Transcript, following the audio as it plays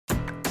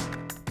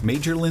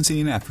Major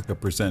Lindsay in Africa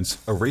presents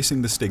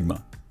Erasing the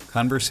Stigma,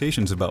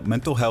 conversations about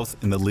mental health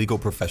in the legal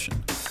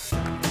profession.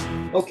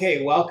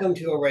 Okay, welcome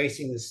to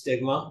Erasing the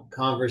Stigma,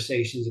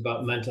 conversations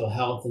about mental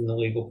health in the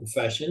legal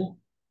profession.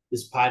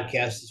 This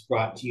podcast is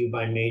brought to you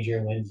by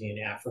Major Lindsay in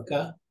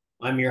Africa.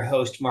 I'm your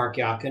host, Mark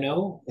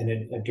Yacano,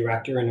 and a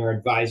director in our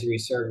advisory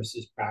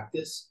services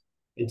practice.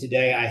 And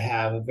today I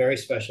have a very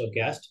special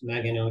guest,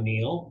 Megan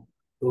O'Neill,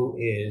 who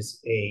is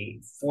a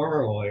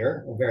former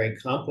lawyer, a very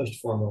accomplished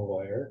former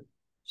lawyer.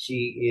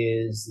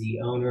 She is the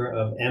owner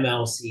of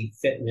MLC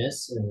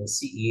Fitness and the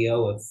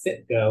CEO of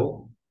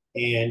FitGo,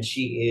 and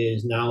she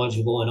is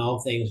knowledgeable in all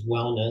things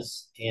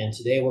wellness. And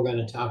today we're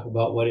going to talk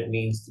about what it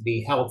means to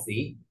be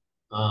healthy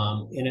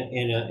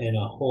in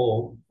a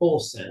whole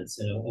sense,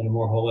 in a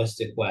more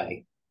holistic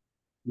way.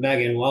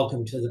 Megan,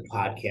 welcome to the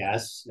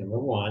podcast, number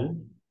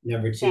one.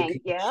 Number two, Thank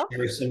can you. you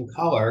share some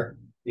color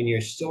in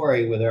your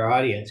story with our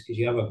audience, because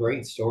you have a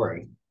great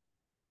story.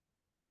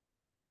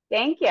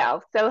 Thank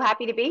you. So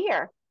happy to be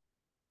here.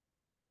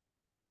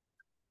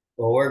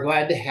 Well, we're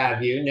glad to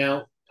have you.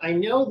 Now, I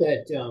know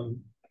that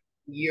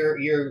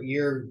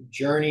your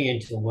journey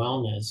into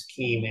wellness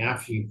came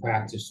after you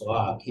practiced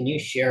law. Can you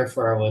share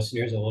for our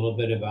listeners a little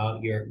bit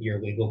about your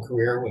legal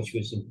career, which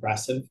was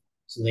impressive,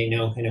 so they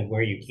know kind of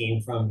where you came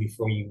from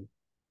before you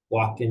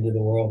walked into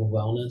the world of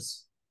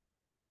wellness?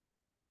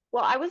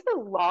 Well, I was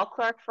the law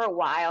clerk for a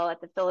while at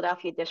the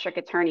Philadelphia District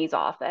Attorney's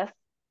Office,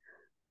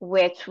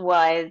 which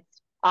was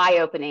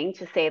eye-opening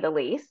to say the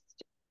least.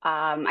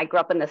 I grew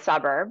up in the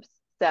suburbs,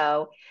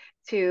 so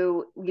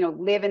to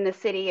live in the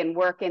city and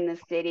work in the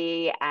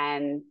city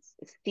and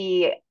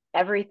see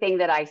everything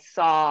that I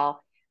saw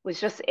was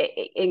just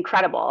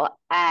incredible.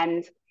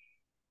 And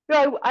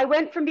I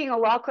went from being a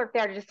law clerk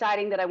there to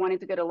deciding that I wanted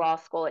to go to law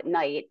school at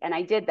night, and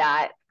I did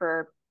that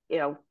for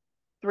 3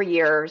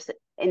 years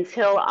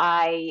until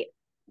I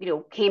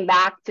came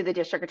back to the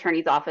district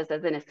attorney's office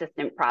as an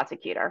assistant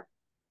prosecutor.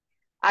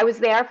 I was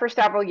there for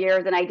several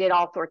years and I did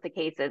all sorts of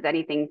cases,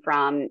 anything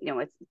from,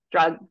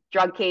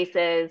 drug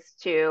cases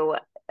to,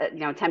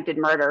 attempted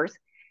murders.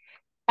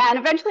 And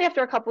eventually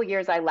after a couple of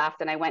years, I left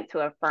and I went to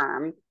a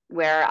firm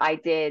where I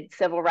did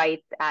civil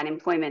rights and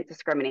employment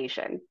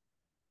discrimination.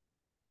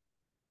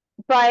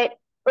 But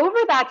over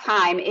that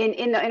time,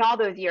 in all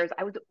those years,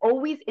 I was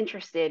always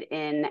interested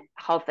in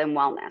health and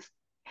wellness.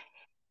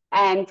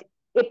 And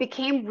it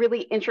became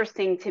really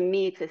interesting to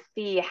me to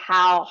see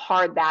how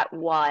hard that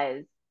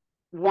was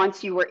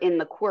once you were in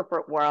the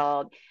corporate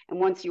world and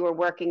once you were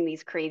working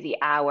these crazy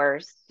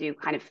hours to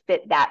kind of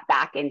fit that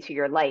back into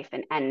your life.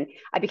 And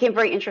I became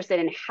very interested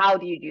in how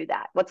do you do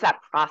that? What's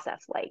that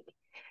process like?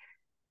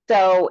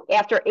 So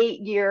after 8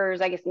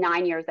 years, I guess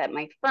 9 years at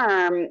my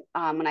firm,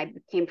 when I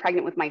became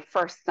pregnant with my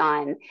first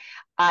son,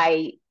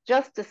 I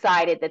just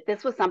decided that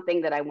this was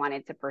something that I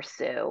wanted to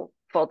pursue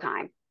full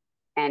time.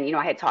 And,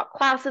 I had taught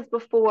classes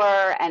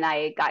before and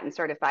I had gotten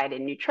certified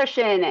in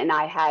nutrition and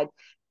I had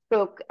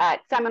spoke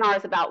at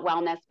seminars about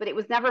wellness, but it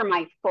was never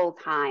my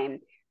full-time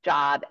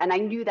job. And I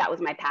knew that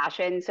was my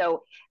passion.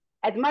 So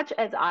as much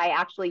as I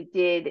actually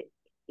did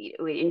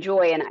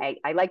enjoy and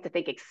I like to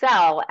think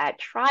excel at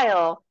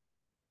trial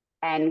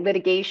and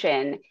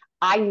litigation,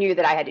 I knew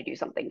that I had to do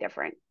something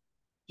different.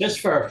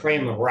 Just for a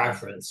frame of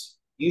reference,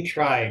 you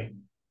tried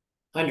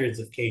hundreds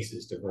of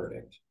cases to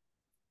verdict,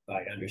 if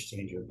I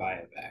understand your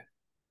bio back.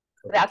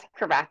 That's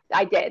correct.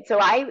 I did. So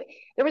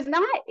there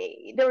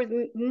was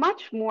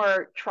much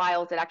more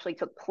trials that actually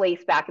took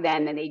place back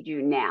then than they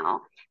do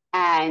now.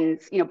 And,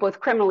 both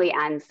criminally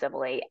and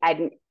civilly.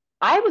 And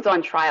I was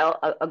on trial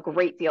a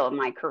great deal of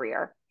my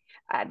career.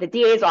 The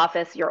DA's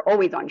office, you're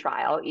always on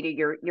trial.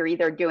 You're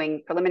either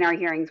doing preliminary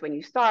hearings when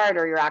you start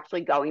or you're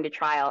actually going to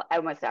trial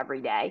almost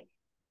every day,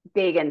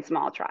 big and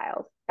small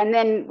trials. And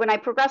then when I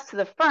progressed to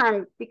the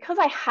firm, because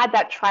I had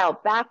that trial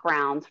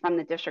background from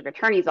the district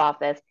attorney's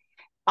office,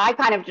 I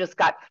kind of just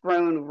got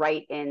thrown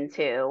right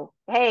into,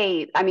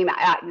 hey,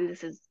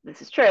 this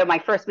is true. My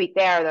first week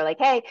there, they're like,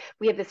 hey,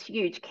 we have this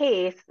huge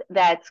case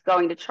that's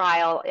going to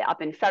trial up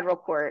in federal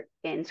court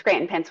in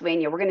Scranton,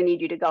 Pennsylvania. We're going to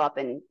need you to go up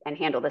and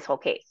handle this whole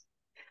case.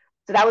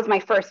 So that was my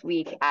first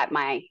week at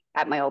my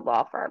old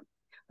law firm.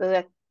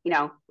 So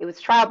it was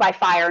trial by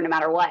fire no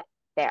matter what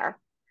there.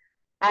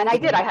 And I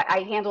did. I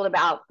handled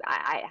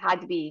I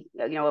had to be,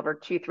 over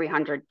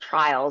 200-300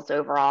 trials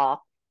overall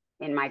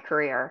in my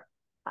career.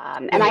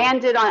 And I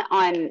ended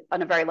on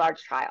a very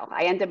large trial.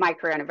 I ended my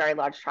career on a very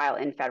large trial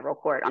in federal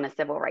court on a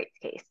civil rights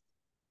case.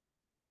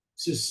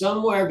 So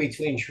somewhere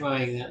between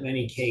trying that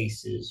many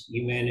cases,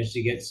 you managed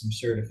to get some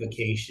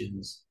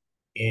certifications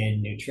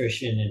in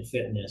nutrition and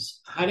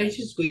fitness. How did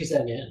you squeeze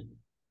that in?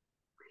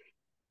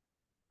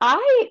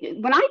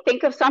 When I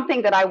think of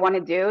something that I want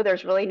to do,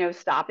 there's really no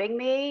stopping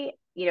me,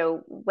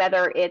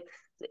 whether it's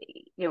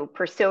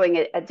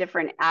pursuing a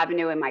different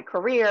avenue in my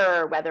career,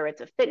 or whether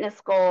it's a fitness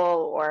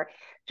goal or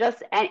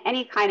just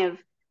any kind of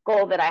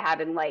goal that I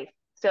have in life.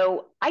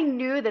 So I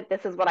knew that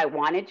this is what I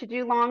wanted to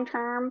do long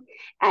term.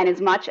 And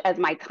as much as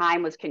my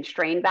time was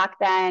constrained back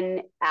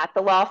then at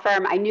the law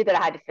firm, I knew that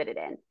I had to fit it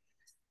in.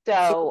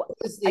 So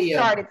I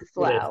started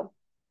slow.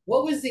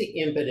 what was the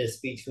impetus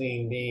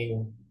between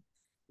being,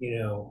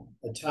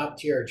 a top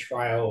tier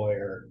trial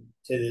lawyer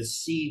to the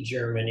seed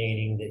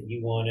germinating that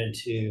you wanted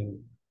to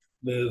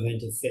move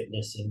into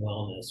fitness and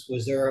wellness?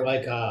 Was there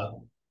like a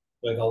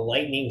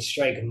lightning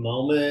strike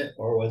moment,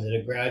 or was it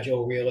a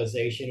gradual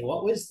realization?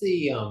 What was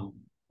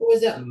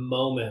that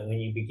moment when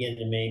you begin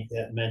to make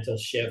that mental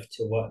shift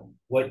to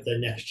what the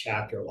next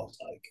chapter looks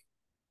like?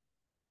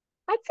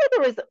 I'd say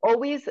there was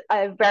always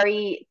a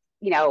very,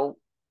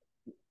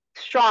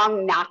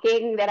 strong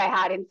knocking that I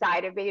had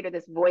inside of me, or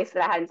this voice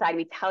that I had inside of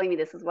me telling me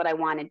this is what I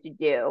wanted to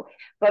do.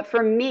 But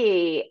for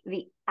me,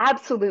 the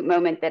absolute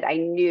moment that I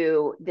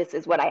knew this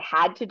is what I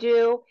had to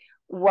do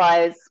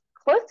was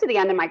close to the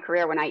end of my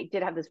career, when I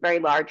did have this very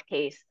large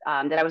case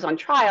that I was on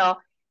trial.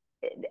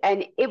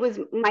 And it was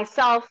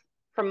myself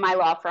from my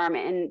law firm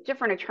and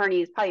different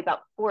attorneys, probably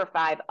about 4 or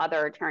 5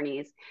 other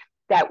attorneys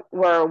that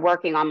were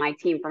working on my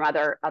team from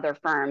other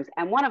firms.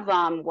 And one of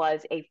them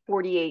was a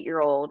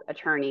 48-year-old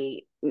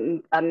attorney,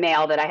 a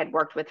male that I had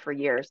worked with for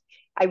years.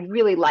 I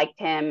really liked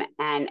him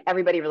and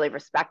everybody really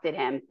respected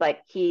him, but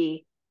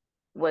he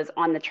was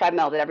on the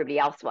treadmill that everybody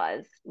else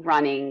was,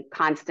 running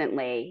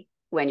constantly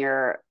when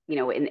you're,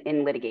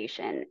 in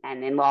litigation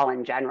and in law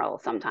in general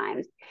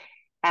sometimes.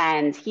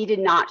 And he did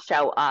not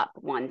show up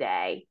one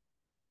day,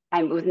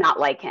 and it was not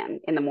like him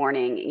in the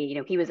morning.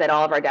 He was at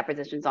all of our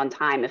depositions on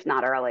time, if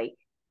not early.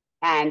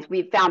 And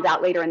we found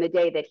out later in the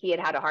day that he had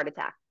had a heart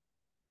attack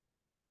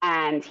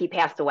and he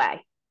passed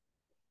away.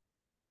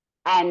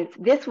 And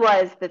this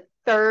was the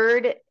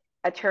third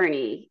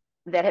attorney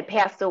that had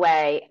passed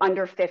away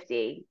under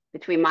 50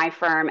 between my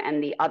firm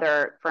and the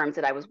other firms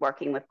that I was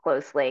working with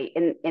closely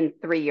in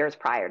 3 years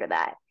prior to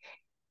that.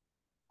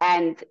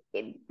 And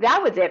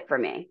that was it for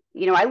me.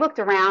 I looked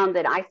around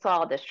and I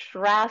saw the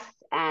stress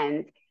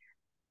and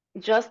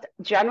just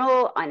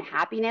general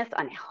unhappiness,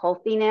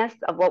 unhealthiness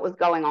of what was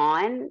going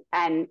on.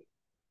 And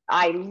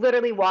I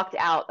literally walked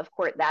out of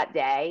court that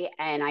day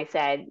and I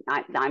said,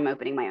 I'm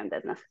opening my own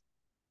business.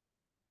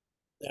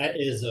 That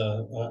is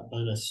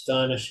an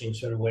astonishing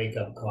sort of wake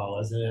up call,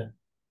 isn't it?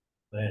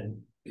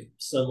 When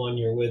someone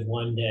you're with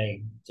one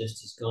day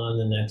just is gone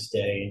the next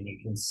day, and you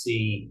can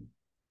see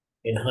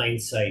in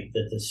hindsight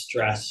that the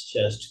stress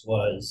just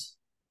was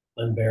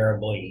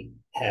unbearably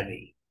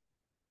heavy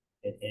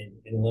and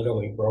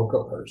literally broke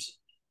a person.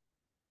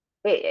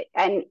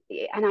 And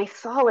I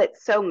saw it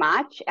so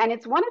much. And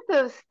it's one of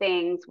those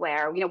things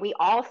where, we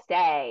all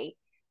say,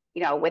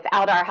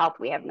 without our health,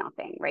 we have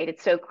nothing, right?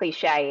 It's so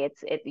cliche.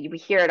 We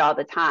hear it all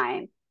the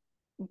time.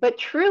 But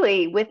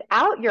truly,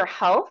 without your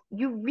health,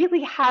 you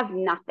really have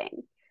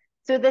nothing.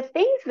 So the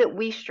things that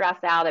we stress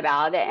out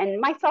about, and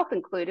myself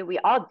included, we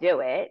all do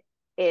it,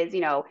 is,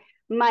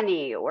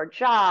 money or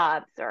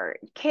jobs or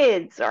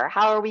kids, or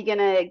how are we going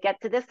to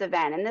get to this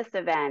event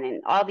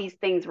and all these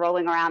things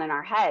rolling around in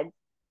our heads.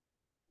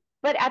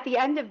 But at the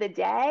end of the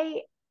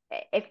day,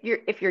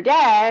 if you're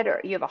dead,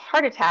 or you have a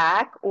heart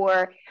attack,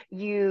 or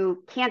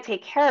you can't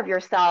take care of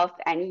yourself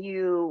and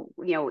you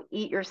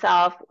eat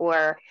yourself,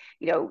 or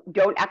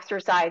don't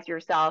exercise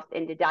yourself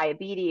into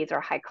diabetes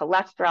or high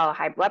cholesterol,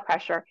 high blood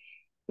pressure,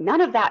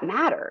 none of that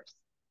matters.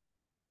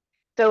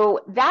 So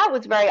that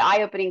was very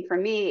eye-opening for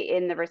me,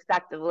 in the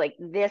respect of like,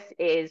 this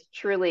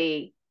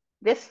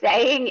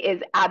saying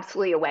is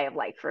absolutely a way of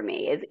life for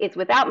me. It's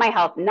without my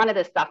health, none of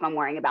this stuff I'm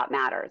worrying about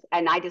matters.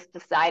 And I just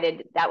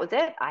decided that was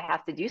it. I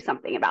have to do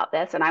something about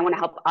this, and I want to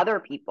help other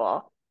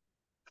people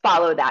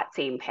follow that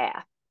same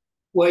path.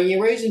 Well,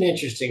 you raise an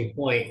interesting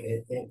point,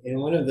 and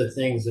one of the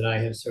things that I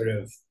have sort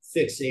of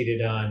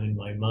fixated on in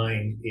my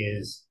mind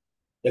is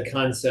the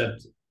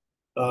concept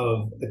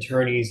of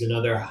attorneys and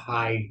other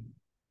high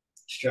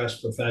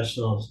stress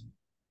professionals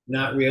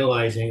not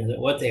realizing that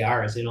what they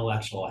are is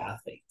intellectual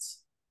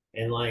athletes.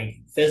 And like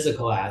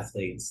physical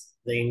athletes,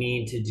 they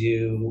need to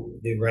do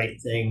the right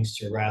things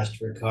to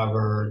rest,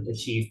 recover,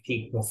 achieve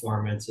peak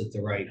performance at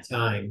the right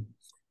time.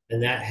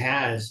 And that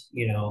has,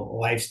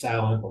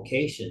 lifestyle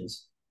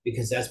implications,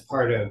 because that's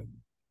part of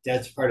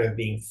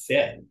being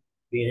fit.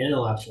 Being an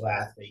intellectual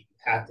athlete,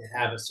 you have to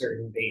have a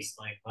certain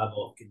baseline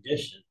level of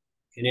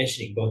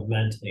conditioning, both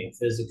mentally and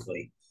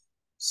physically.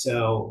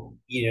 So,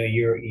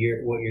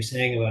 you're what you're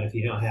saying about, if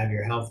you don't have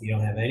your health, you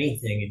don't have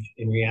anything.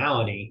 In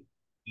reality,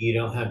 you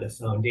don't have the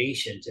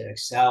foundation to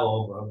excel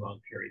over a long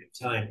period of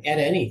time at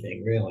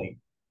anything, really.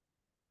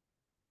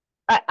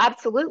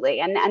 Absolutely.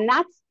 And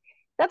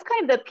that's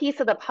kind of the piece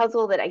of the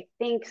puzzle that I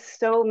think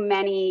so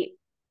many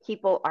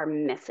people are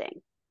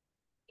missing.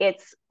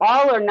 It's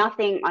all or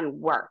nothing on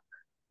work,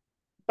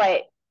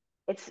 but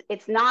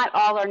it's not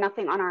all or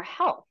nothing on our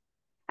health.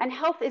 And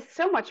health is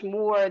so much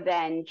more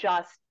than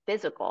just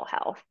physical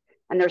health.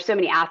 And there's so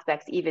many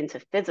aspects even to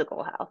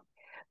physical health.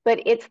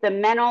 But it's the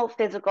mental,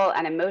 physical,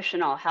 and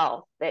emotional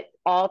health that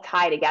all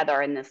tie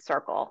together in this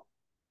circle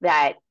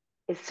that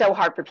is so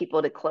hard for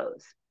people to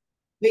close.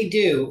 They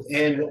do.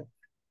 And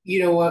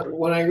you know what?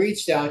 When I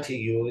reached out to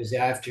you, it was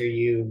after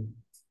you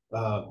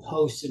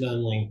posted on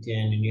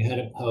LinkedIn, and you had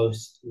a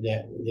post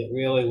that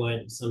really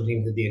went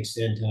something to the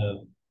extent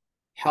of,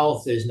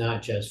 health is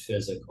not just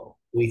physical.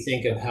 we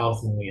think of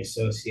health and we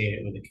associate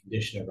it with the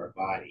condition of our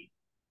body,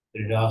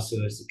 but it also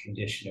is the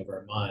condition of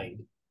our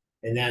mind.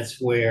 And that's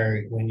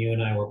where, when you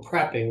and I were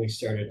prepping, we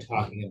started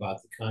talking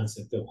about the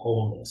concept of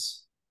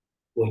wholeness,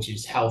 which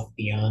is health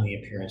beyond the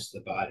appearance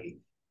of the body.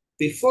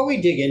 Before we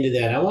dig into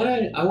that, I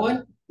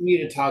want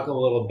you to talk a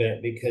little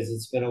bit, because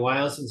it's been a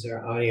while since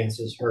our audience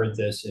has heard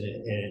this, and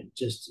it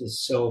just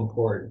is so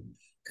important.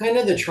 Kind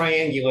of the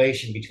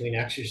triangulation between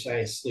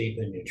exercise, sleep,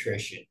 and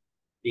nutrition.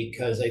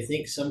 Because I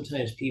think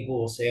sometimes people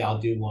will say, I'll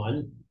do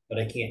one, but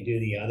I can't do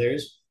the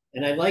others.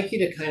 And I'd like you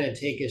to kind of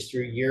take us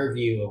through your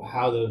view of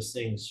how those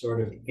things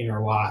sort of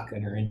interlock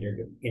and are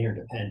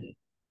interdependent.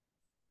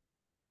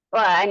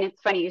 Well, and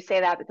it's funny you say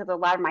that, because a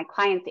lot of my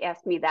clients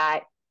ask me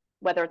that,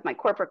 whether it's my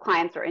corporate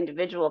clients or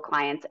individual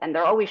clients, and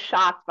they're always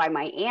shocked by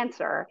my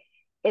answer,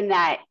 in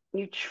that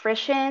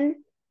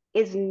nutrition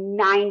is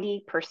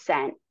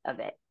 90% of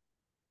it.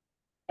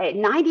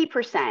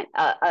 90%.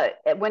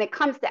 When it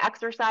comes to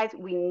exercise,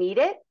 we need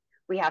it.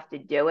 We have to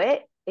do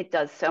it. It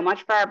does so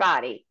much for our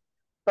body.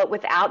 But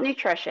without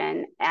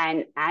nutrition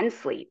and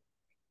sleep,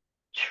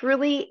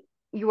 truly,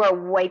 you are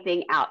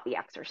wiping out the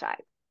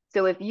exercise.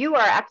 So if you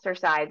are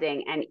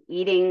exercising and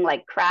eating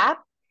like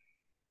crap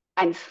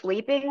and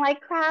sleeping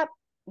like crap,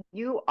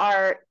 you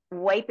are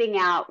wiping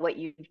out what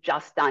you've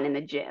just done in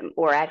the gym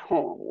or at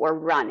home or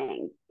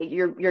running.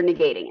 You're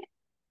negating it.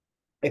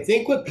 I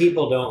think what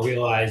people don't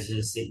realize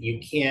is that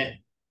you can't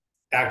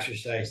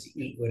exercise to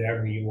eat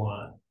whatever you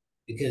want,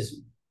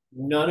 because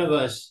none of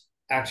us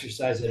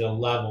exercise at a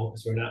level,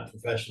 because we're not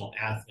professional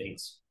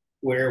athletes,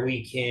 where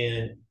we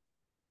can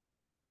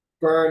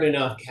burn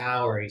enough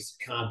calories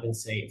to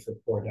compensate for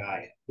poor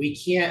diet. We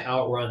can't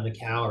outrun the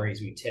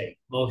calories we take,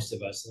 most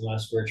of us,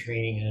 unless we're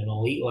training at an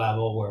elite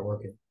level where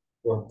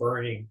we're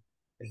burning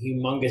a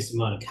humongous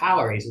amount of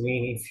calories. I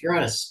mean, if you're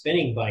on a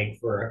spinning bike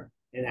for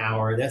an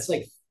hour, that's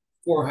like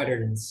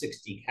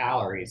 460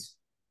 calories.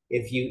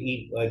 If you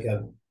eat like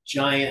a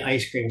giant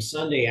ice cream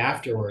sundae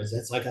afterwards,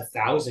 that's like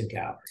 1,000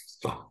 calories.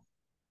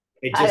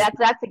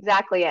 That's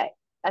exactly it.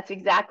 That's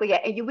exactly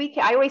it.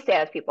 And I always say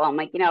that to people, I'm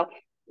like,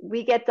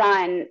 we get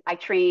done. I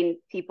train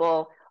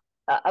people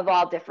of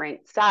all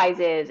different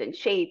sizes and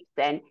shapes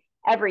and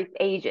every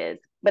ages.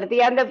 But at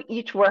the end of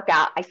each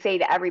workout, I say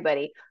to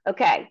everybody,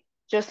 okay,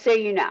 just so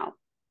you know,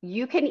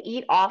 you can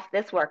eat off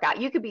this workout.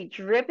 You could be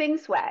dripping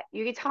sweat.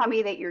 You can tell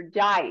me that you're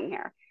dying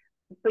here,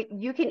 but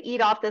you can eat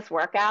off this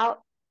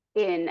workout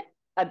in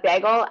a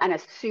bagel and a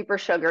super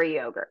sugary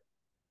yogurt.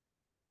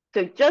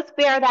 So just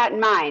bear that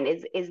in mind,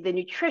 is the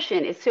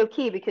nutrition is so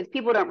key, because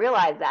people don't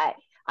realize that.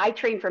 I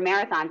train for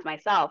marathons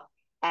myself,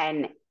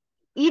 and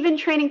even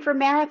training for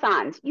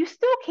marathons, you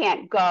still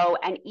can't go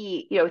and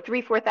eat,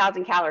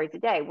 4,000 calories a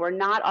day. We're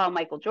not all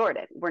Michael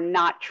Jordan. We're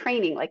not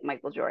training like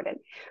Michael Jordan.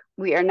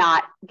 We are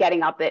not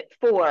getting up at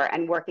 4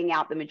 and working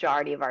out the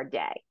majority of our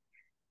day.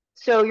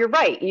 So you're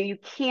right. You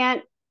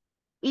can't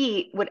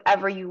eat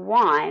whatever you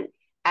want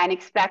and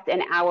expect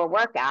an hour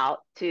workout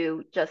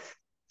to just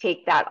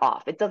take that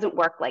off. It doesn't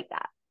work like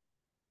that.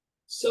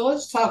 So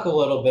let's talk a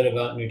little bit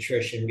about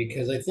nutrition,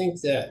 because I think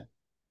that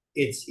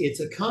it's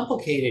a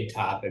complicated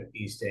topic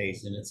these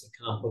days, and it's a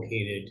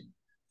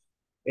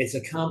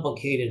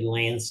complicated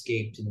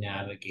landscape to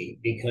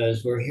navigate,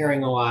 because we're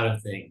hearing a lot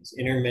of things: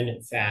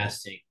 intermittent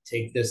fasting,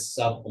 take this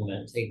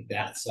supplement, take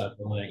that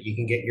supplement. You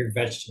can get your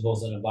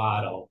vegetables in a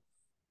bottle,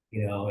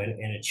 and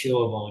a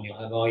chewable, and you'll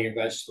have all your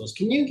vegetables.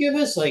 Can you give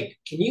us can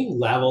you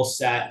level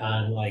set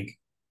on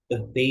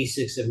the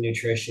basics of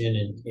nutrition,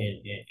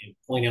 and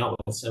point out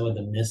what some of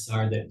the myths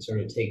are that sort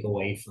of take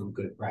away from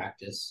good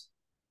practice?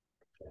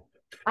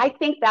 I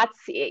think that's,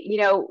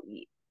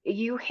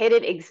 you hit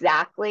it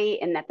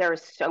exactly, in that there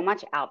is so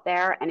much out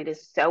there and it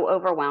is so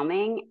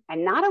overwhelming.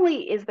 And not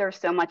only is there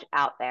so much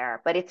out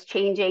there, but it's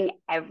changing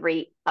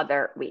every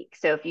other week.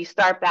 So if you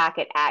start back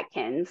at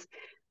Atkins,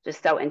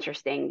 just so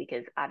interesting,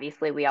 because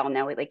obviously we all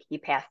know it, he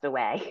passed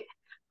away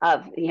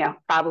of,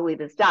 probably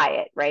this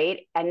diet, right?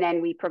 And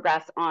then we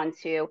progress on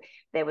to,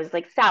 there was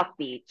South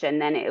Beach, and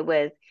then it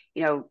was,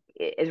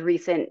 as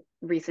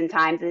recent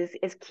times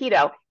is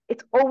keto.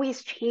 It's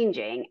always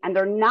changing, and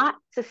they're not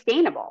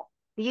sustainable.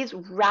 These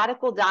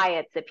radical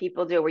diets that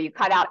people do, where you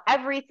cut out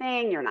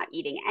everything, you're not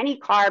eating any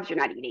carbs, you're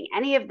not eating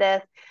any of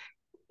this,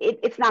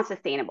 it's not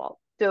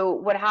sustainable. So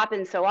what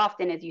happens so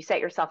often is you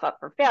set yourself up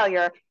for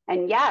failure.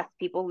 And yes,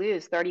 people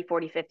lose 30,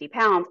 40, 50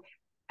 pounds.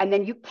 And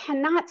then you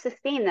cannot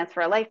sustain this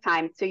for a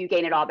lifetime. So you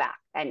gain it all back.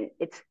 And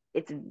it's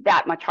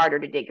that much harder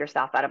to dig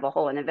yourself out of a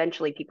hole. And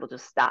eventually people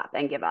just stop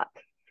and give up.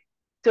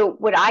 So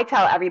what I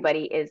tell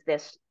everybody is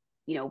this,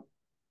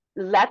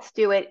 let's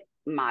do it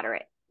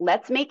moderate.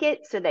 Let's make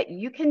it so that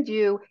you can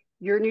do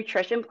your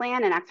nutrition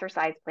plan and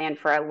exercise plan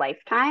for a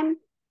lifetime.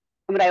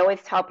 And what I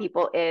always tell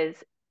people is,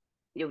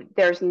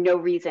 there's no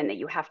reason that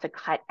you have to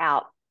cut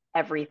out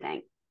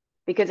everything,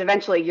 because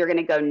eventually you're going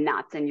to go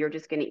nuts and you're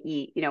just going to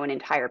eat, an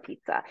entire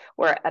pizza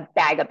or a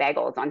bag of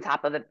bagels on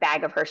top of a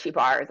bag of Hershey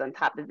bars on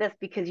top of this,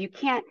 because you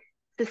can't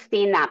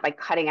sustain that by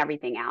cutting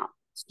everything out.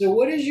 So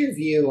what is your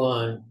view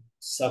on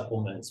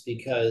supplements?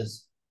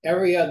 Because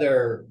every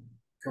other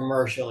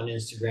commercial on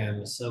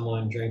Instagram of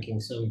someone drinking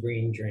some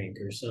green drink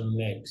or some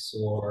mix,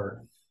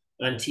 or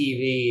on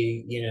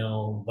TV,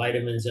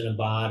 vitamins in a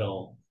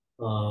bottle.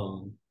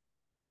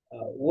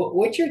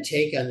 What's your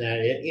take on that?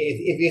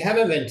 If you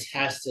haven't been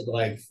tested,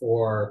 like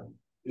for,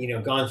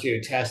 gone through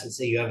a test and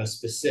say you have a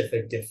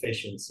specific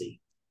deficiency,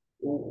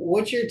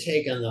 what's your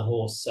take on the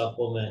whole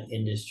supplement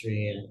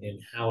industry and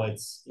how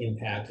it's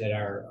impacted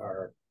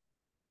our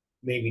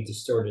maybe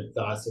distorted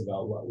thoughts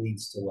about what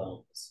leads to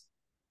wellness?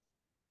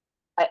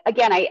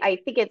 Again, I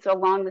think it's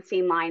along the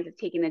same lines of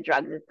taking the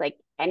drugs. It's like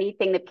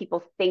anything that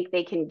people think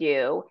they can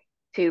do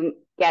to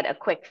get a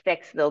quick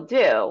fix, they'll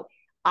do.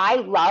 I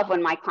love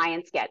when my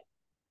clients get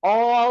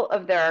all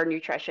of their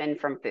nutrition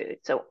from food.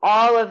 So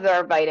all of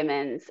their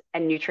vitamins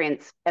and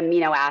nutrients,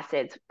 amino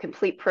acids,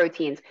 complete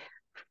proteins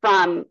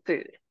from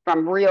food,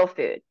 from real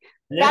food.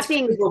 And that's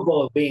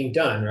capable of being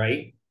done,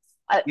 right?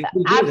 You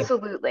can do that.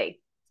 Absolutely.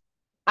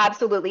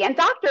 Absolutely. And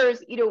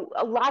doctors,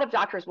 a lot of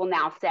doctors will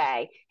now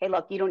say, hey,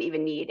 look, you don't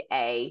even need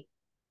a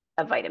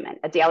vitamin.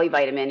 A daily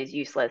vitamin is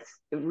useless.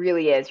 It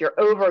really is. You're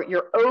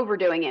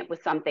overdoing it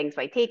with some things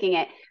by taking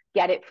it.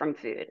 Get it from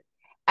food.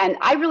 And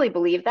I really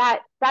believe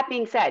that. That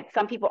being said,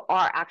 some people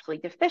are actually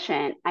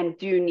deficient and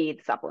do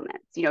need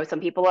supplements. Some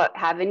people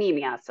have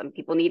anemia, some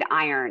people need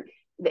iron.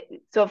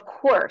 So of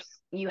course,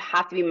 you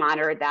have to be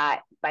monitored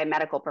that by a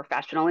medical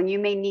professional, and you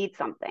may need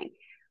something.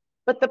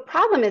 But the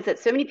problem is that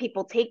so many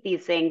people take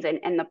these things,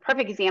 and the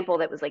perfect example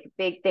that was like a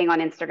big thing on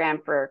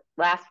Instagram for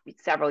last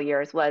several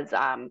years was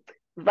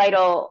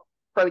Vital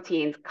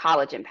Proteins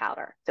collagen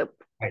powder. So,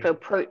 right.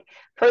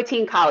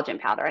 Protein collagen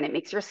powder, and it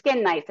makes your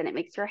skin nice and it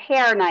makes your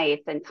hair nice,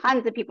 and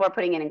tons of people are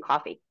putting it in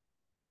coffee.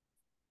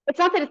 It's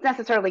not that it's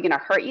necessarily going to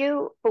hurt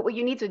you, but what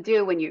you need to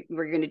do when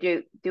we're going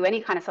to do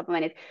any kind of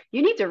supplement is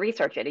you need to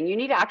research it, and you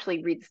need to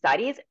actually read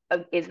studies.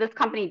 Is this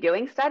company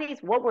doing studies?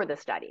 What were the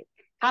studies?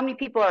 How many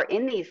people are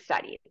in these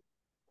studies?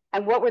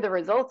 And what were the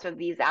results of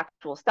these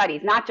actual studies?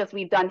 Not just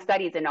we've done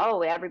studies and,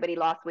 oh, everybody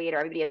lost weight or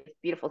everybody has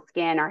beautiful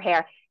skin or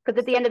hair. Because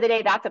at the end of the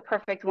day, that's a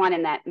perfect one,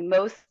 in that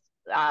most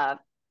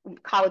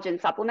collagen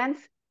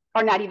supplements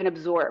are not even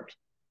absorbed.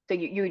 So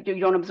you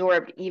don't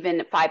absorb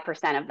even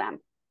 5% of them.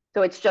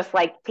 So it's just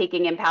like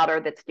taking in powder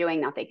that's doing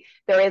nothing.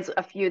 There is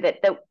a few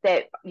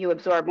that you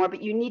absorb more,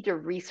 but you need to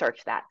research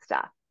that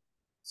stuff.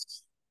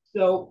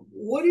 So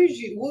what do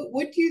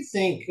you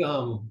think,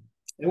 and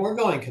we're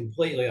going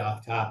completely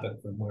off topic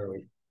from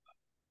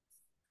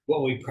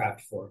what we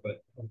prepped for,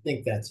 but I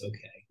think that's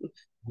okay,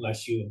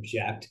 unless you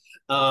object.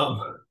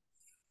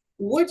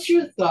 What's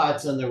your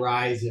thoughts on the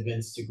rise of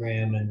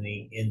Instagram and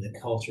in the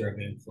culture of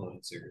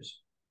influencers?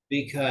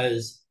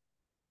 Because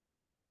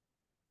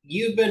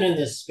you've been in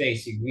this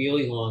space a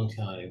really long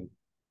time.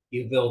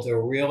 You've built a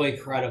really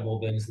credible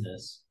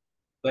business,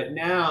 but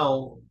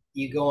now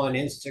you go on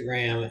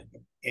Instagram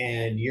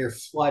and you're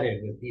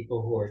flooded with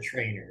people who are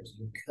trainers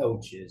and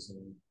coaches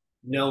and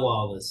know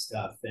all this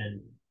stuff, and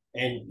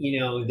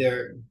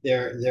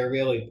they're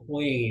really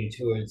pointing you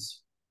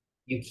towards,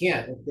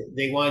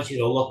 they want you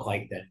to look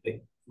like them, but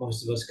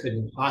most of us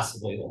couldn't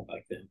possibly look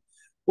like them.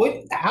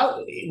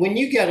 When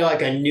you get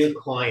like a new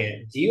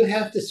client, do you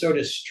have to sort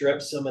of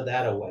strip some of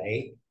that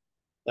away,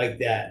 like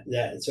that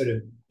sort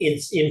of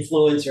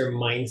influencer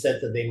mindset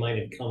that they might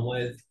have come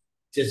with,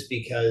 just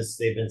because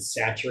they've been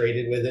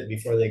saturated with it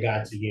before they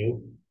got to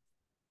you?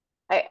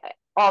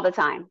 All the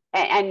time,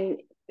 and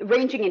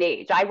ranging in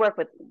age. I work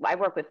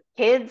with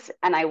kids,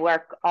 and I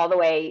work all the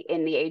way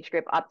in the age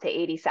group up to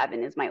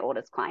 87 is my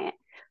oldest client.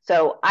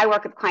 So I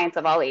work with clients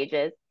of all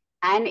ages,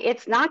 and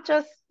it's not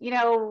just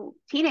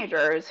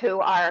teenagers who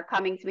are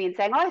coming to me and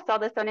saying, "Oh, I saw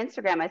this on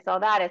Instagram. I saw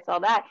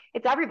that."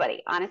 It's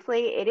everybody.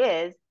 Honestly, it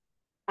is.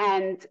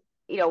 And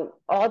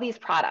all these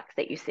products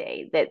that you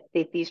see that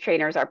these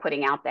trainers are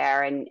putting out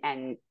there,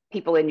 and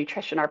people in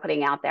nutrition are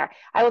putting out there.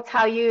 I will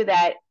tell you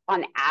that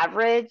on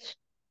average,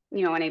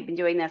 and I've been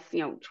doing this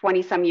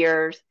 20 some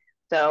years,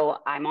 so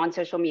I'm on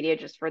social media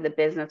just for the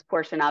business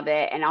portion of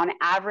it, and on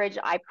average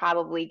I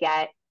probably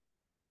get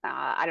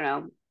I don't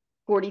know,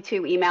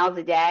 42 emails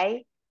a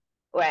day,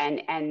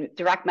 and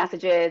direct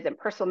messages and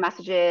personal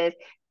messages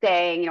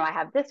saying, I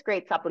have this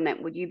great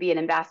supplement. Would you be an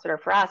ambassador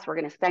for us? We're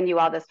going to send you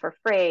all this for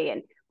free,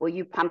 and will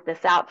you pump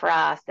this out for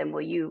us? And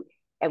we're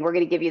going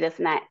to give you this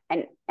and that.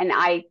 And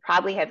I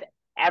probably have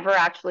ever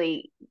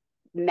actually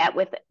met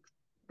with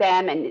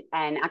them and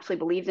actually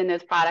believed in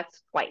those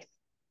products twice.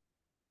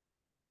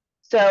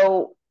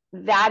 So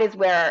that is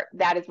where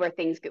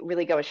things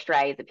really go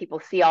astray, is that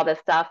people see all this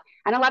stuff,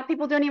 and a lot of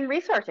people don't even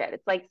research it.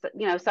 It's like,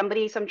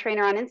 some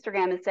trainer on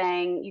Instagram is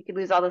saying you could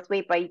lose all this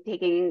weight by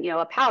taking,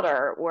 a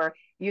powder or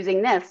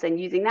using this and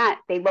using that.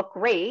 They look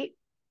great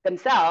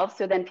themselves,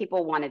 so then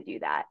people want to do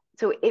that.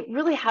 So it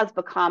really has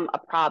become a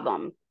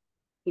problem,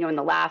 in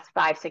the last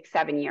 5, 6,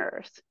 7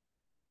 years.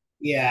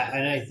 Yeah,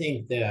 and I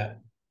think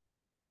that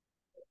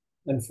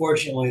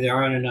unfortunately there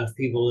aren't enough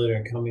people that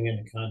are coming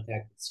into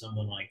contact with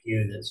someone like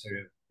you that sort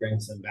of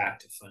brings them back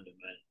to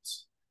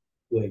fundamentals,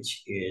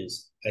 which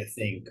is, I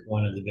think,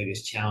 one of the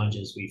biggest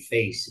challenges we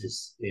face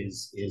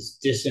is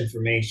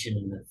disinformation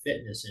in the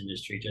fitness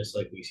industry, just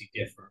like we see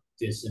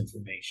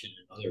disinformation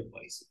in other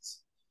places.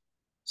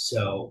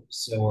 So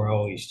we're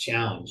always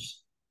challenged.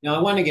 Now,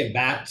 I want to get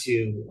back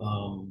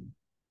to,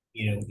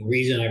 the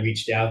reason I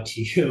reached out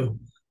to you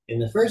in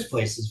the first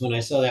place is when I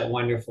saw that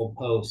wonderful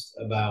post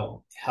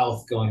about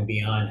health going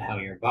beyond how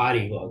your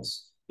body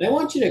looks. And I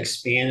want you to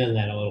expand on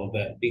that a little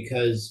bit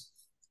because,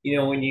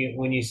 when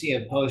you see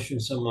a post from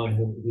someone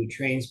who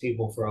trains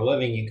people for a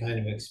living, you kind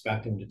of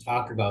expect them to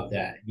talk about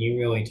that. You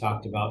really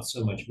talked about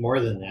so much more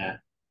than that,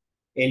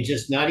 and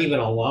just not even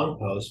a long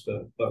post,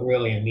 but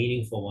really a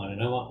meaningful one.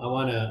 And I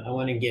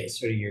want to get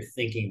sort of your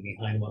thinking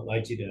behind what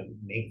led you to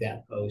make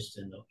that post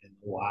and the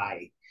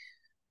why.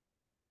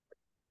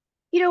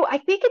 I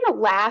think in the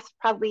last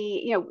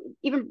probably,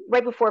 even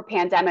right before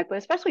pandemic, but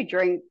especially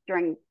during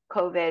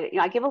COVID,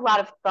 I give a lot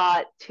of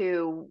thought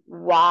to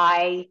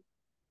why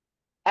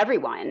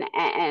everyone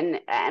and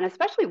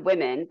especially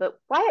women, but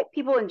why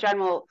people in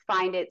general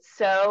find it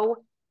so,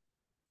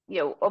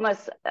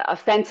 almost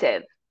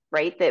offensive,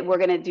 right? That we're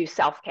going to do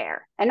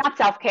self-care, and not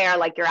self-care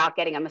like you're out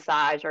getting a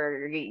massage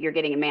or you're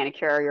getting a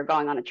manicure or you're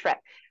going on a trip,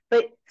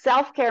 but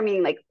self-care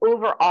meaning like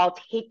overall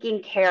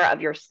taking care of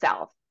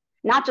yourself,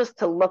 not just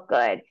to look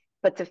good,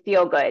 but to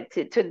feel good,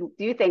 to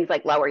do things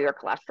like lower your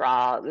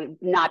cholesterol,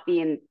 not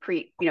being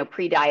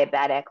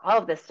pre-diabetic, all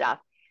of this stuff.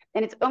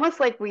 And it's almost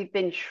like we've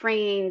been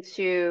trained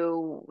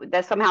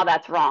that somehow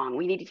that's wrong.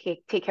 We need to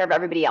take care of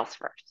everybody else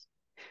first.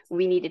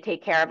 We need to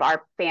take care of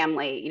our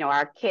family,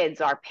 our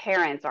kids, our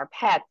parents, our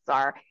pets,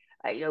 our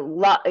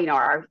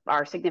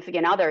our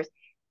significant others.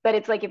 But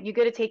it's like if you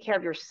go to take care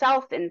of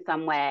yourself in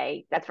some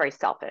way, that's very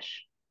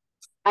selfish.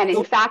 And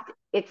in fact,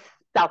 it's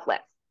selfless.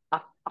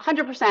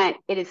 100%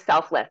 it is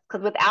selfless,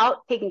 because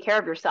without taking care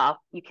of yourself,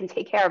 you can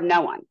take care of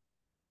no one.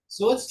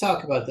 So let's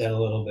talk about that a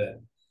little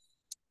bit.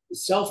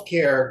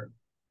 Self-care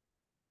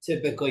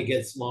typically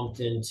gets lumped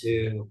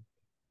into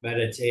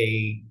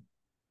meditate,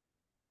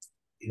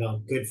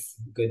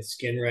 good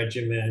skin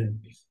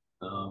regimen,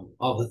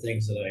 all the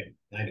things that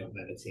I don't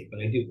meditate,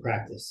 but I do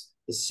practice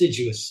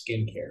assiduous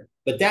skincare.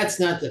 But that's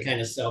not the kind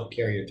of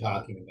self-care you're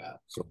talking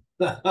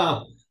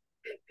about.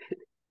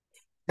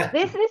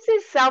 This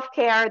is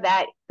self-care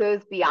that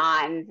goes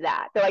beyond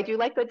that. Though I do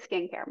like good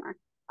skincare, Mark.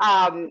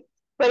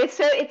 But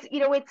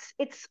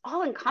it's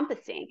all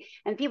encompassing.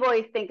 And people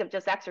always think of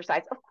just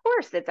exercise. Of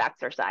course it's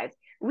exercise.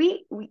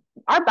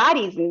 Our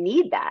bodies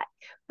need that.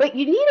 But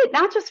you need it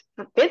not just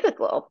for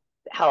physical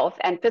health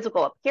and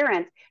physical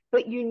appearance,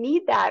 but you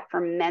need that for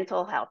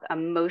mental health,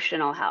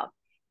 emotional health.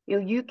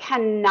 You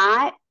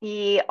cannot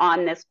be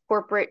on this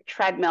corporate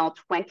treadmill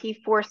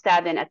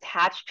 24/7,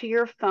 attached to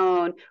your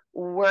phone,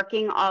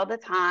 working all the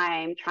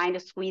time, trying to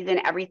squeeze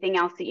in everything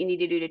else that you need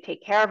to do to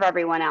take care of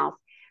everyone else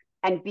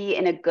and be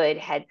in a good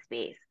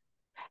headspace.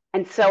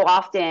 And so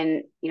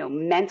often,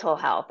 mental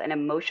health and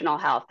emotional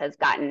health has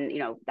gotten,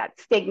 that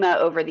stigma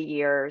over the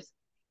years,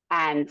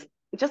 and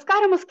just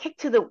got almost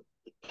kicked to the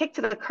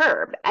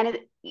curb. And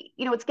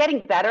it's getting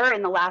better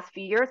in the last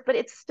few years, but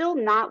it's still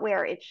not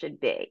where it should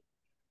be.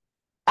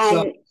 And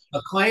so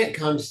a client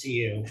comes to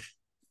you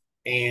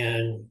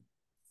and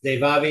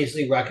they've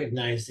obviously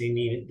recognized they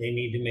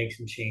need to make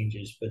some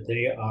changes, but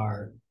they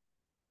are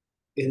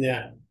in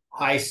that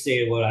high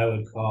state of what I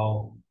would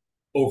call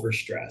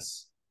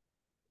overstress,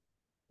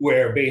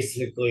 where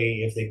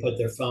basically if they put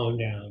their phone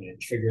down, it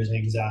triggers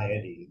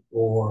anxiety,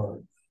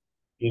 or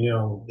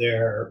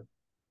they're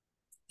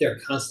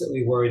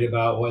constantly worried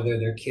about whether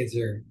their kids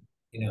are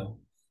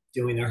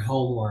doing their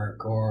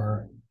homework,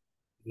 or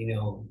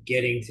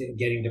getting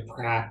to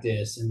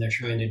practice, and they're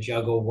trying to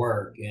juggle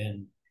work,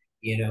 and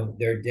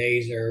their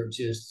days are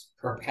just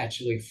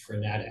perpetually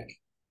frenetic.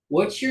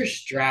 What's your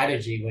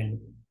strategy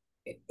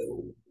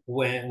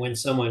when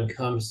someone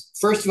comes?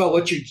 First of all,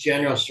 what's your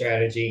general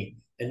strategy?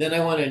 And then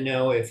I want to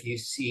know if you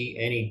see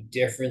any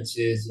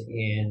differences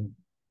in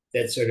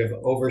that sort of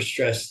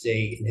overstressed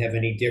state, and have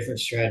any different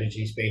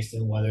strategies based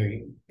on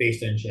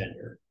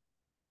gender,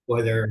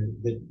 whether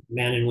the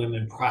men and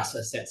women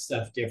process that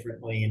stuff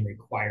differently and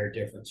require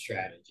different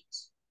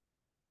strategies.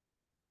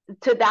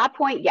 To that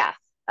point, yes.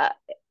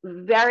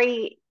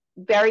 Very,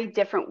 very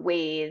different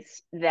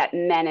ways that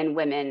men and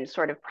women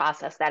sort of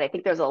process that. I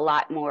think there's a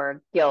lot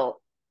more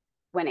guilt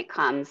when it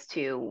comes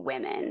to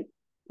women.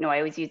 I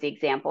always use the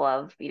example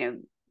of,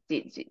 you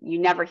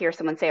never hear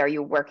someone say, "Are you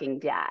a working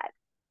dad?"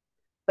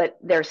 But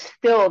there's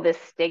still this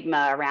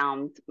stigma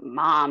around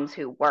moms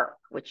who work,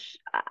 which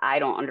I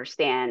don't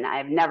understand.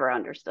 I've never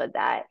understood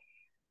that.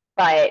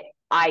 But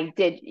I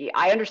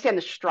understand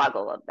the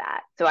struggle of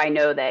that. So I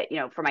know that,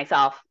 for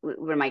myself,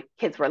 when my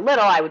kids were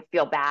little, I would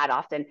feel bad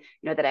often,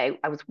 that I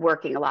was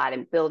working a lot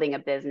and building a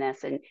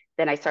business. And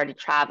then I started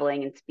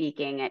traveling and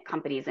speaking at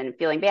companies and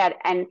feeling bad.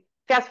 And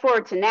fast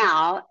forward to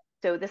now,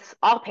 so this,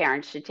 all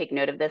parents should take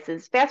note of this,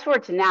 is fast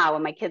forward to now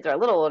when my kids are a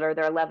little older,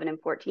 they're 11 and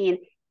 14.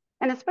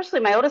 And especially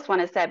my oldest one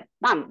has said,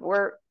 "Mom,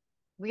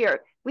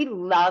 we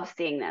love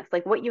seeing this,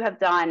 like what you have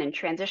done, and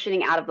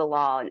transitioning out of the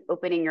law and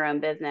opening your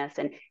own business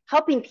and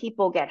helping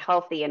people get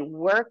healthy and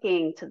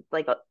working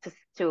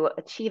to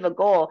achieve a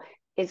goal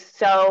is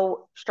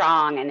so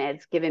strong, and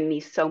it's given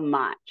me so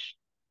much."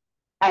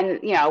 And,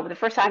 you know, the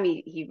first time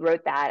he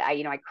wrote that,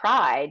 I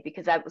cried,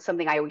 because that was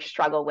something I always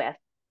struggle with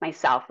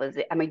myself, was,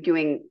 am I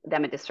doing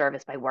them a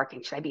disservice by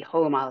working? Should I be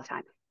home all the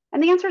time?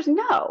 And the answer is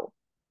no.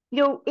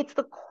 You know, it's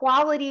the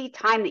quality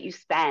time that you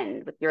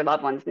spend with your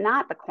loved ones,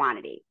 not the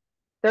quantity.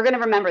 They're going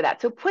to remember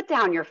that. So put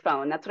down your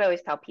phone. That's what I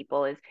always tell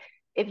people is,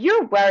 if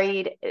you're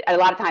worried, a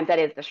lot of times that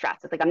is the stress.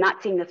 It's like, I'm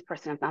not seeing this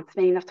person. I'm not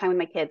spending enough time with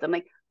my kids. I'm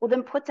like, well,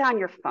 then put down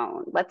your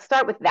phone. Let's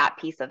start with that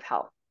piece of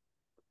health.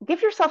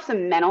 Give yourself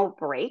some mental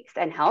breaks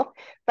and help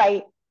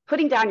by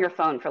putting down your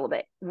phone for a little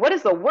bit. What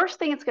is the worst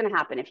thing that's going to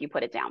happen if you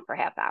put it down for a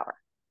half hour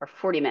or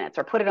 40 minutes,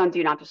 or put it on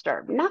do not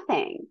disturb?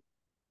 Nothing.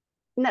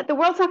 The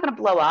world's not going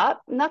to blow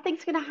up.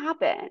 Nothing's going to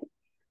happen.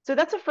 So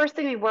that's the first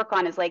thing we work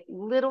on, is like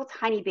little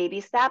tiny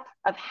baby steps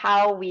of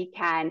how we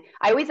can.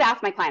 I always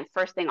ask my clients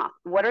first thing off,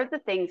 what are the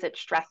things that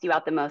stress you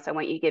out the most? I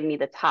want you to give me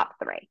the top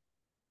 3.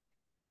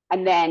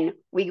 And then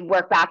we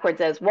work backwards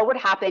as, what would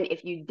happen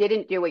if you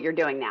didn't do what you're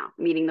doing now,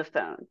 meaning the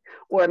phone,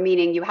 or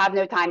meaning you have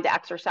no time to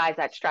exercise,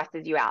 that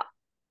stresses you out.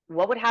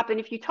 What would happen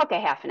if you took a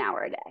half an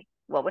hour a day?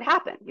 What would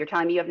happen? You're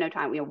telling me you have no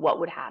time. You know, what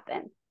would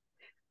happen?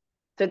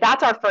 So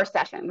that's our first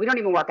session. We don't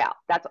even work out.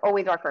 That's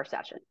always our first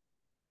session.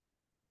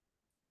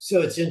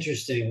 So it's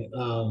interesting,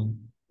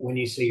 when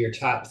you say your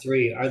top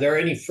 3, are there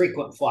any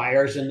frequent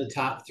flyers in the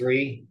top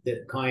 3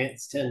 that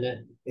clients tend to,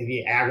 if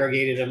you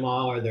aggregated them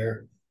all, are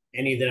there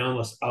any that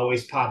almost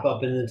always pop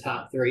up in the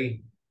top 3?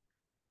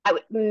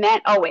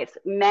 Men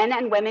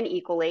and women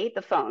equally.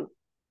 The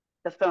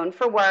phone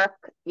for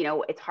work. You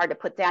know, it's hard to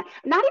put down.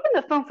 Not even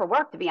the phone for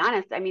work, to be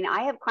honest. I mean,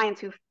 I have clients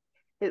who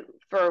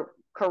for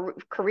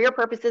career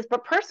purposes,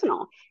 but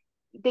personal,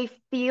 they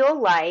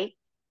feel like,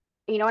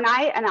 you know, and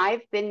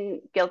I've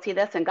been guilty of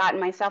this and gotten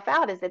myself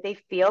out, is that they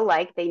feel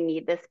like they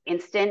need this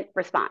instant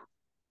response.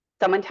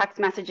 Someone text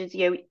messages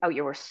you, oh,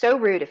 you were so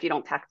rude if you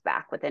don't text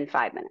back within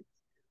 5 minutes,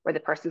 or the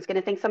person's going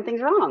to think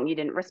something's wrong. You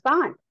didn't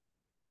respond.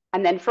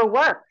 And then for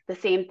work, the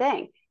same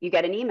thing. You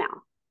get an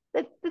email.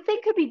 The thing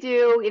could be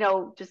due, you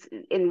know, just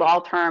in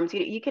law terms,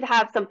 you could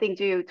have something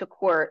due to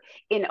court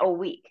in a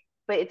week,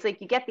 but it's like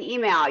you get the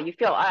email, you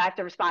feel, oh, I have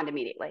to respond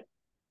immediately.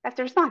 I have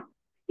to respond.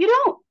 You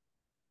don't.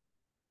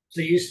 So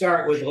you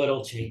start with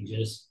little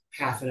changes,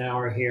 half an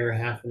hour here,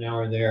 half an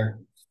hour there.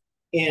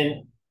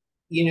 And,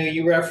 you know,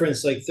 you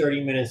reference like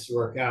 30 minutes to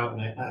work out.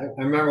 And I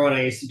remember when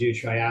I used to do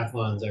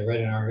triathlons, I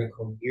read an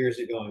article years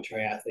ago in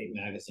Triathlete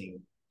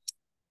magazine.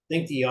 I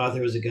think the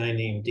author was a guy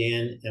named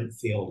Dan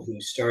Empfield, who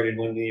started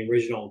one of the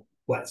original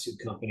wetsuit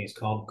companies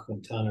called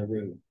Quintana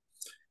Roo.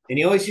 And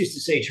he always used to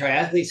say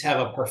triathletes have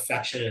a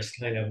perfectionist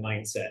kind of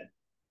mindset,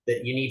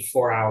 that you need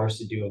 4 hours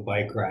to do a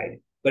bike ride.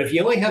 But if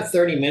you only have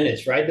 30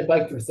 minutes, ride the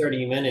bike for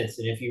 30 minutes.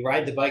 And if you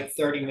ride the bike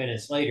 30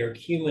 minutes later,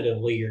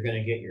 cumulatively, you're going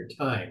to get your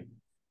time.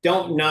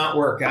 Don't not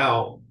work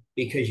out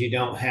because you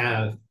don't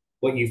have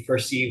what you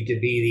perceive to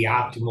be the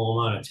optimal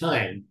amount of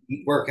time.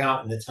 You work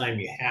out in the time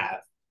you have.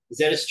 Is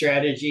that a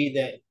strategy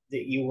that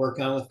you work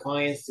on with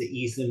clients to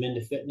ease them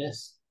into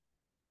fitness?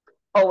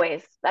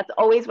 Always. That's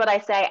always what I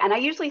say. And I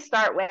usually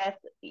start with,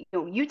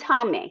 you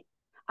tell me.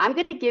 I'm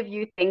going to give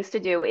you things to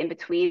do in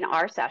between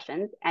our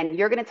sessions, and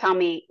you're going to tell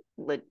me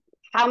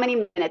how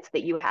many minutes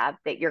that you have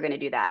that you're going to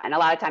do that. And a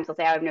lot of times they'll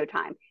say, I have no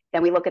time.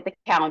 Then we look at the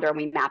calendar and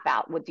we map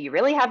out, well, do you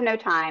really have no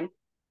time?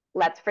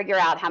 Let's figure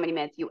out how many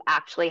minutes you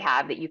actually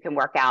have that you can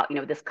work out,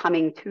 this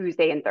coming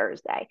Tuesday and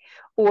Thursday,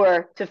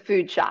 or to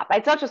food shop.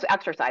 It's not just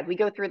exercise. We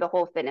go through the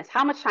whole fitness.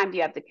 How much time do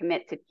you have to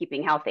commit to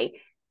keeping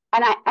healthy?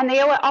 And they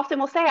often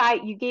will say,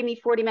 you gave me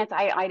 40 minutes.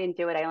 I didn't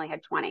do it. I only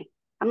had 20.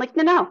 I'm like,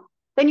 no.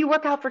 Then you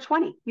work out for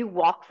 20. You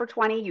walk for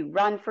 20. You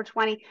run for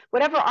 20.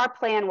 Whatever our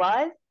plan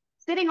was,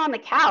 sitting on the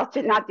couch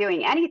and not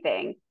doing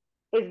anything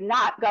is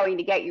not going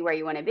to get you where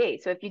you want to be.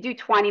 So if you do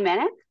 20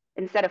 minutes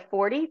instead of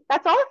 40,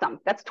 that's awesome.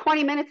 That's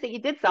 20 minutes that you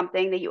did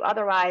something that you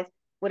otherwise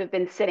would have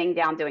been sitting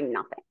down doing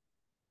nothing.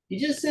 You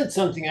just said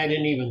something I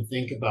didn't even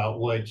think about,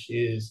 which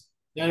is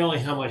not only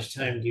how much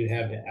time do you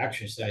have to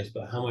exercise,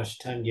 but how much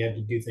time do you have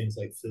to do things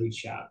like food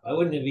shop. I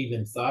wouldn't have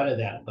even thought of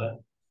that, but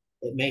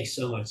it makes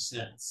so much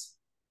sense.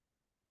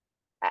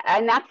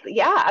 And that's,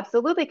 yeah,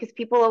 absolutely. Because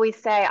people always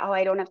say, oh,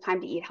 I don't have time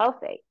to eat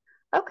healthy.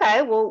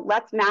 Okay, well,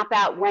 let's map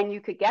out when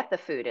you could get the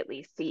food at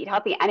least to eat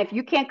healthy. And if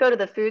you can't go to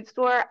the food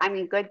store, I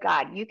mean, good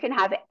God, you can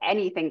have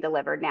anything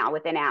delivered now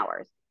within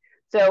hours.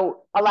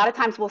 So a lot of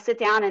times we'll sit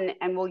down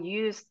and we'll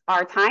use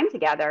our time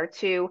together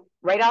to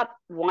write up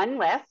one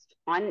list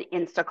on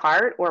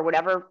Instacart or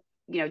whatever,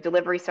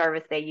 delivery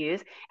service they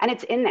use. And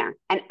it's in there.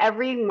 And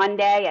every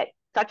Monday at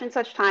such and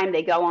such time,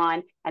 they go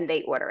on and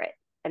they order it.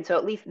 And so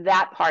at least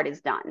that part is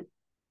done.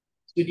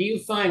 So do you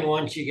find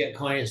once you get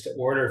clients to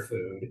order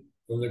food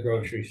from the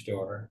grocery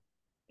store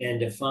and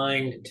to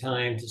find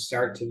time to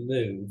start to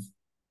move,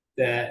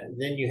 that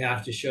then you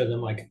have to show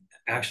them like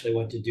actually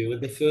what to do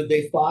with the food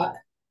they've bought?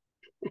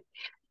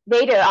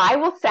 They do. I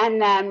will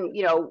send them,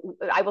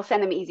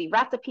 easy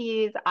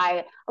recipes.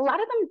 A lot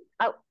of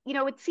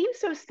them, it seems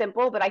so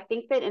simple, but I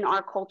think that in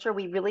our culture,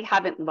 we really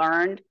haven't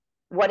learned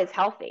what is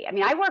healthy. I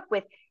mean, I work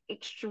with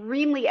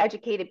extremely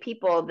educated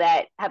people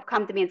that have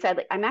come to me and said,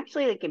 like, I'm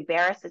actually like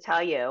embarrassed to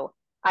tell you,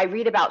 I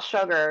read about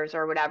sugars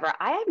or whatever.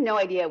 I have no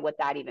idea what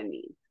that even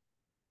means.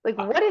 Like,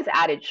 what is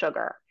added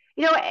sugar?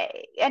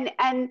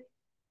 And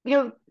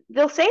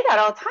they'll say that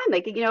all the time.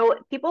 Like,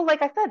 people,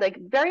 like I said, like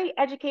very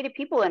educated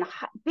people in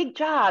big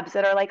jobs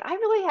that are like, I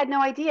really had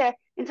no idea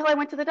until I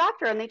went to the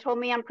doctor and they told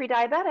me I'm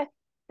pre-diabetic,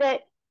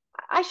 that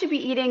I should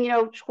be eating,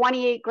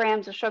 28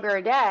 grams of sugar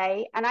a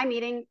day, and I'm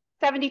eating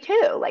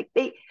 72.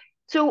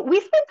 So we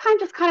spend time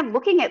just kind of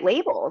looking at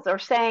labels or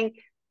saying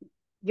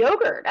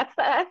yogurt.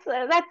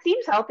 That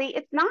seems healthy.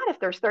 It's not if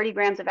there's 30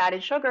 grams of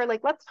added sugar.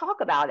 Like, let's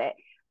talk about it.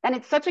 And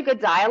it's such a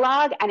good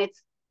dialogue, and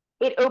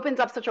it opens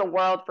up such a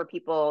world for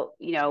people,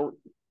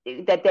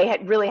 that they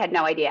really had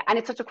no idea. And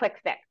it's such a quick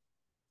fix.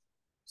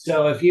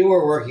 So if you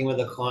were working with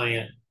a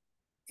client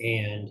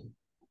and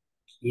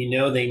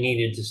they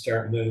needed to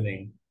start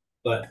moving,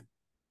 but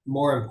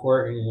more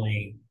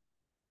importantly,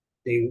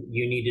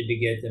 you needed to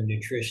get them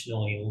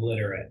nutritionally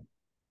literate,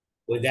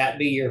 would that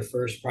be your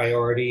first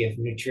priority if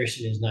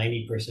nutrition is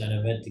 90%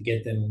 of it, to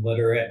get them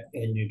literate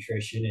in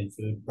nutrition and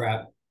food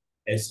prep?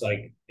 It's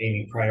like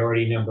maybe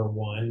priority number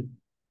one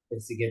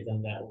is to get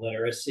them that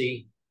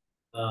literacy.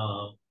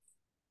 And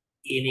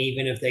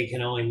even if they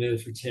can only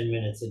move for 10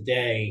 minutes a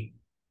day,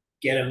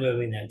 get them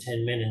moving that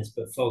 10 minutes,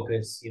 but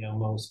focus,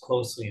 most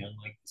closely on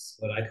like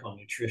what I call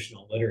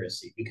nutritional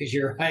literacy, because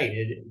you're right.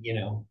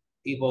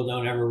 People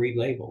don't ever read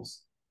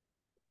labels.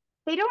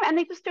 They don't, and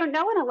they just don't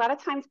know. And a lot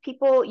of times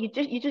people, you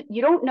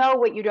don't know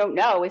what you don't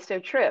know is so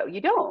true. You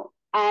don't.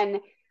 And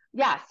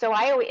yeah, so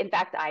in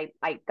fact,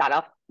 I got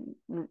up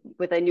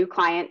with a new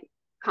client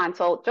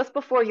consult just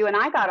before you and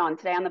I got on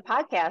today on the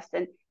podcast.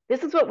 And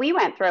this is what we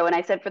went through. And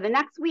I said, for the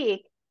next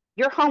week,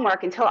 your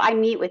homework until I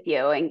meet with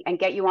you and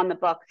get you on the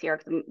books here,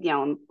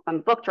 because I'm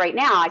booked right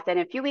now. I said,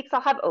 in a few weeks,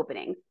 I'll have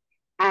openings.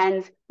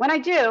 And when I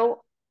do,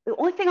 the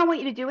only thing I want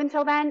you to do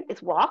until then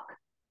is walk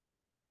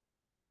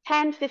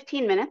 10,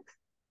 15 minutes,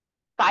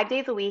 5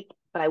 days a week,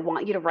 but I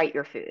want you to write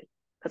your food,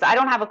 because I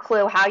don't have a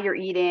clue how you're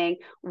eating,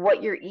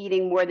 what you're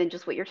eating more than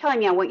just what you're telling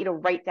me. I want you to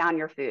write down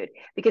your food,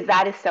 because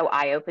that is so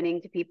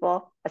eye-opening to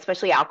people,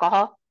 especially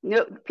alcohol.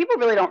 People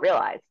really don't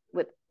realize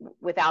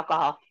with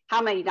alcohol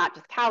how many, not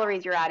just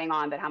calories you're adding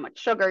on, but how much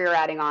sugar you're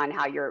adding on,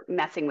 how you're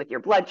messing with your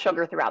blood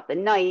sugar throughout the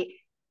night,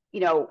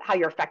 how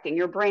you're affecting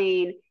your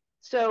brain.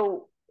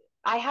 So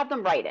I have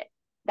them write it.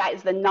 That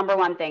is the number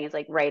one thing, is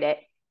like, write it.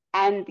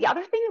 And the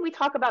other thing that we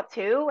talk about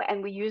too,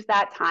 and we use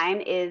that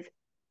time, is,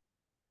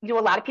 a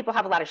lot of people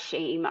have a lot of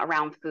shame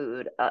around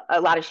food,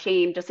 a lot of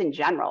shame just in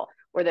general,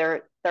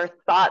 where their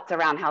thoughts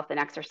around health and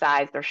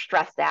exercise, they're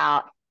stressed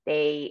out.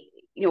 They,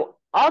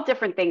 all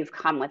different things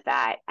come with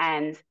that.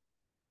 And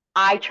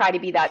I try to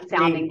be that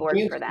sounding board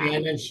for them. Can you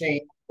expand on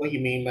shame? What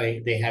you mean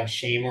by they have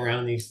shame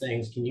around these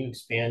things? Can you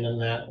expand on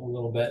that a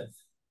little bit?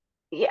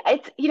 Yeah,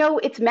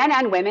 it's men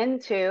and women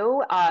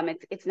too.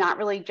 It's not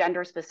really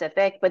gender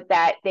specific, but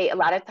that a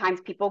lot of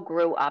times people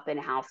grew up in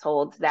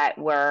households that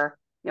were,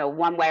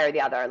 one way or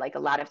the other. Like, a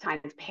lot of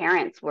times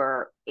parents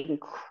were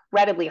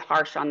incredibly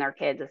harsh on their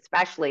kids,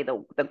 especially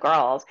the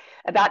girls,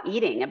 about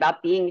eating,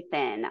 about being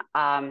thin.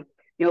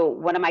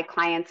 One of my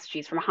clients,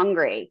 she's from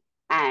Hungary,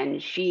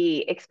 and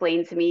she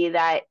explained to me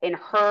that in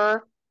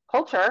her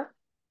culture,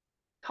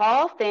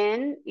 tall,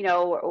 thin,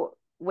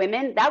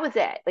 women, that was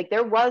it. Like,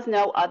 there was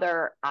no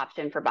other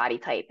option for body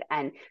type.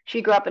 And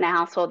she grew up in a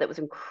household that was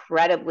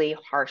incredibly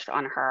harsh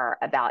on her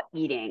about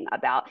eating,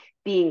 about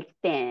being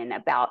thin,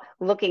 about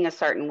looking a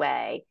certain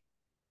way.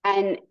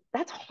 And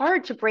that's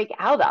hard to break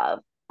out of.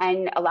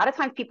 And a lot of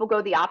times people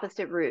go the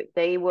opposite route.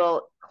 They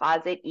will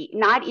closet eat,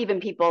 not even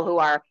people who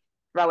are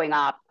throwing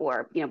up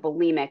or,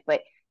 bulimic,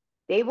 but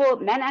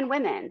men and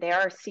women, they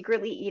are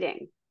secretly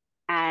eating.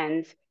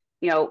 And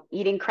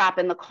eating crap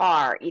in the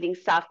car, eating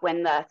stuff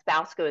when the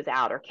spouse goes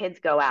out or kids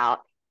go out.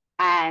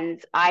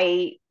 And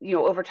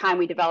over time,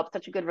 we developed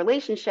such a good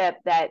relationship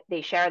that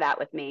they share that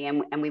with me,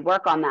 and we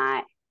work on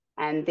that.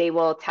 And they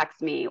will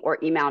text me or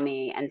email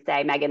me and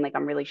say, Megan, like,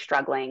 I'm really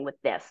struggling with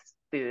this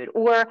food.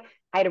 Or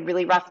I had a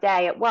really rough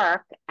day at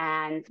work,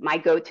 and my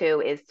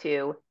go-to is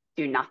to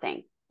do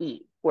nothing,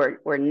 eat, or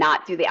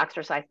not do the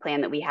exercise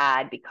plan that we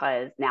had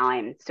because now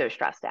I'm so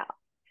stressed out.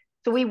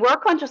 So we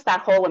work on just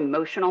that whole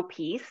emotional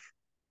piece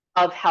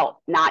of health,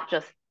 not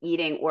just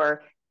eating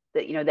or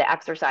the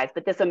exercise,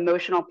 but this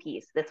emotional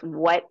piece,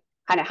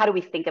 how do we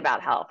think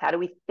about health? How do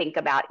we think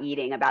about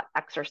eating, about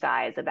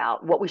exercise,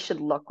 about what we should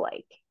look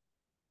like?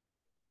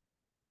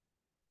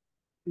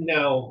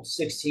 No,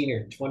 16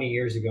 or 20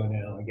 years ago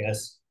now, I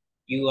guess,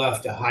 you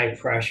left a high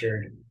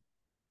pressured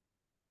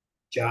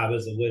job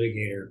as a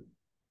litigator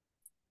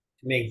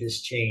to make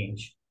this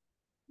change.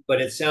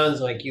 But it sounds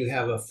like you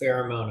have a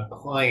fair amount of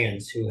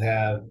clients who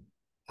have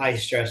high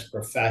stress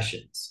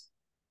professions.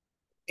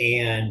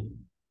 And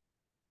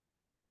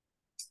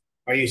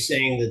are you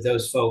saying that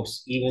those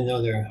folks, even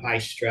though they're high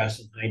stress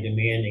and high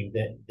demanding,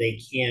 that they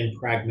can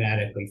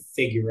pragmatically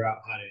figure out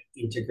how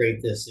to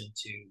integrate this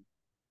into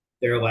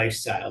their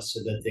lifestyle so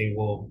that they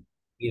will,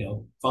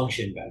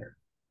 function better?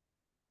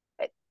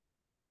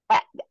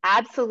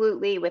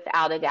 absolutely,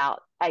 without a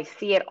doubt. I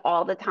see it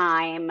all the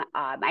time.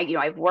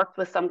 I've worked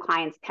with some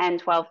clients 10,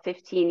 12,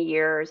 15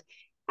 years,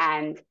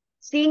 and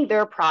seeing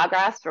their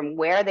progress from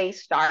where they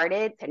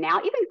started to now,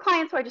 even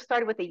clients who I just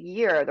started with a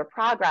year, their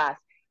progress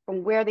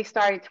from where they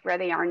started to where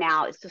they are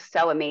now is just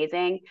so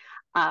amazing.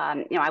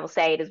 I will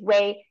say it is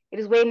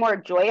way more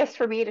joyous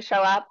for me to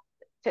show up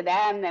to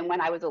them than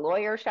when I was a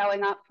lawyer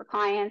showing up for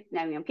clients.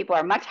 Now, people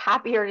are much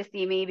happier to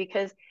see me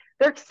because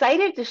they're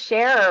excited to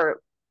share,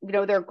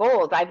 their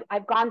goals.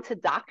 I've gone to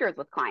doctors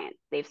with clients.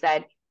 They've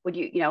said, would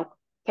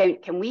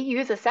can we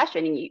use a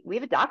session? And we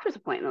have a doctor's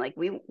appointment. Like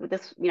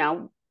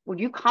would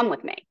you come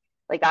with me?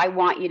 Like, I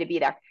want you to be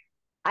there.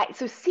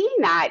 So seeing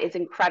that is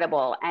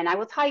incredible. And I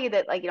will tell you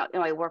that,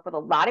 I work with a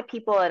lot of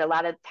people at a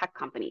lot of tech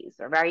companies.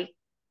 They're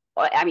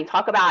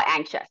talk about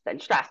anxious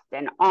and stressed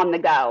and on the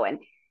go. And,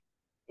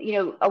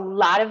 a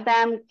lot of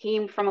them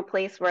came from a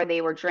place where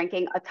they were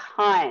drinking a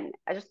ton,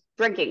 just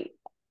drinking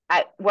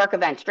at work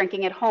events,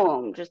 drinking at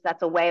home, just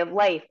that's a way of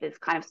life, is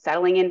kind of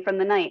settling in from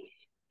the night,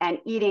 and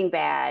eating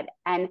bad.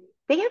 And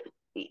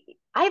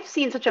I've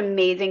seen such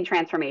amazing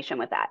transformation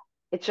with that.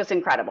 It's just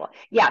incredible.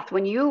 Yes,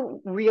 when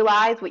you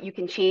realize what you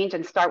can change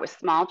and start with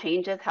small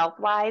changes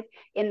health-wise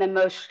in the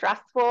most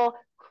stressful,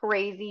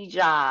 crazy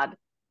job,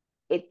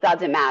 it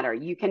doesn't matter.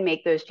 You can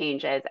make those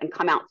changes and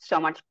come out so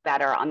much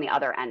better on the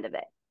other end of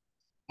it.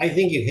 I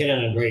think you hit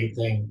on a great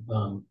thing.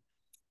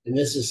 And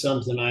this is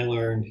something I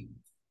learned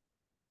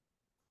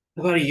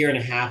about a year and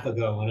a half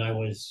ago when I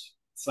was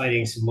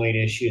fighting some weight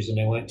issues,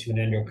 and I went to an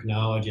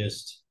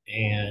endocrinologist,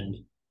 and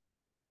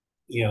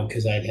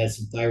because I'd had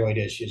some thyroid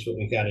issues, but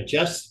we got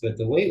adjusted, but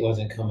the weight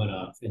wasn't coming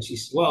up. And she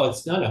said, well,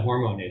 it's not a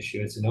hormone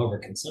issue, it's an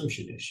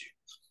overconsumption issue.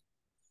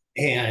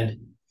 And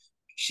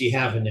she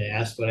happened to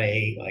ask what I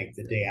ate like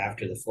the day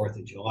after the 4th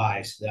of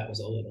July, so that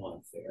was a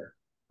little unfair.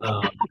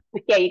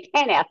 Yeah, you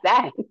can't ask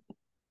that.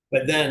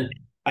 But then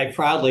I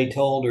proudly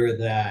told her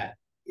that,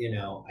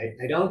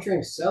 I don't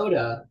drink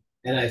soda,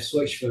 and I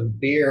switched from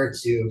beer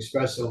to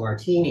espresso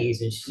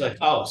martinis. And she's like,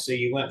 oh, so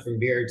you went from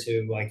beer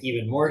to like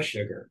even more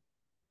sugar.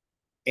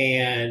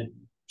 And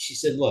she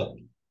said, look,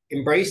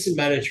 embrace the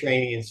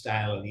Mediterranean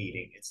style of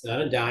eating. It's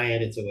not a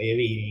diet, it's a way of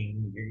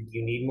eating.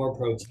 You need more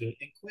protein,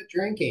 and quit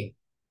drinking.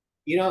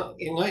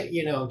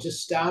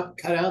 Just stop,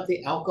 cut out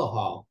the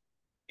alcohol.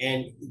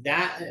 And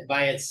that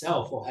by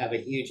itself will have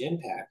a huge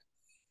impact.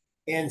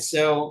 And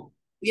so,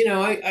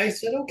 I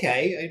said,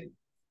 okay.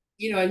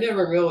 I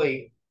never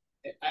really,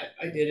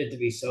 I did it to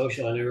be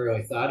social. I never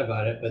really thought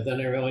about it. But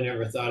then I really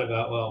never thought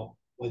about, well,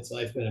 what's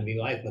life going to be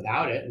like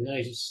without it? And then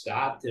I just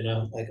stopped, and I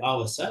was like, all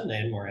of a sudden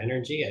I had more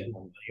energy. I had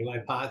more money in my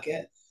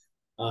pocket.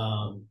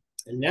 And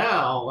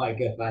now, like,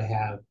 if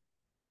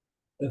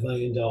I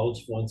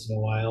indulge once in a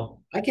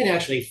while, I can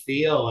actually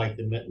feel like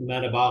the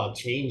metabolic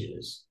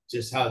changes,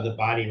 just how the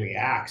body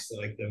reacts,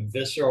 like the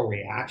visceral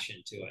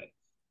reaction to it.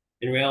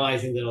 And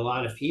realizing that a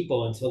lot of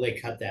people, until they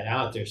cut that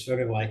out, they're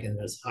sort of like in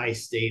this high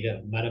state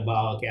of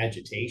metabolic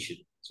agitation.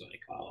 That's what I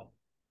call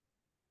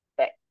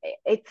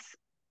it.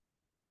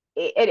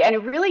 And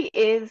it really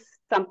is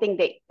something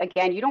that,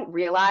 again, you don't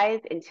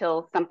realize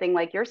until something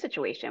like your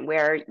situation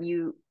where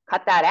you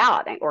cut that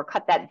out or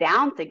cut that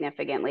down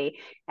significantly.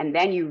 And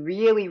then you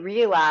really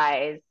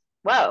realize,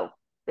 whoa,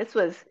 this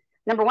was,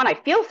 number one, I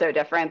feel so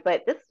different,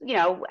 but this,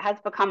 has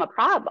become a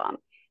problem.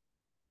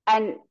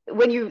 And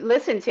when you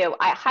listen to,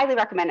 I highly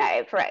recommend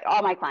for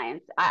all my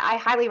clients, I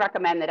highly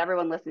recommend that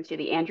everyone listen to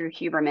the Andrew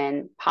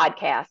Huberman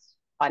podcast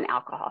on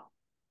alcohol.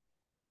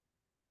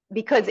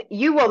 Because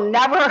you will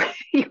never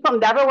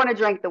want to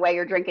drink the way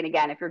you're drinking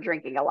again if you're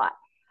drinking a lot.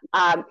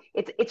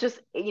 It's just,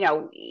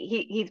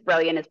 he's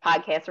brilliant. His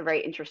podcasts are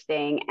very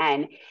interesting.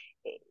 And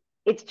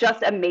it's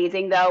just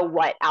amazing, though,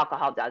 what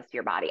alcohol does to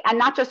your body, and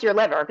not just your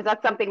liver, because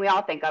that's something we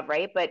all think of,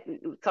 right? But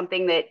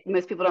something that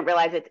most people don't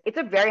realize, it's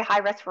a very high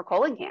risk for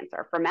colon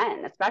cancer for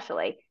men,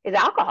 especially, is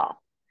alcohol.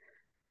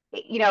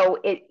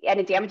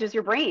 It damages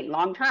your brain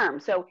long term.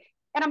 So,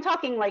 and I'm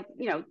talking like,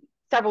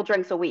 several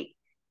drinks a week,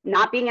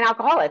 not being an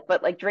alcoholic,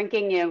 but like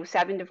drinking,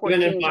 7 to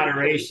 14. Even in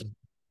moderation.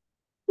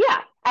 Yeah,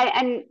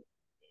 and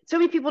so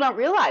many people don't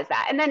realize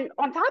that. And then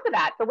on top of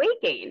that, the weight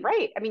gain,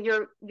 right? I mean,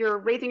 you're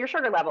raising your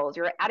sugar levels,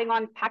 you're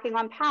packing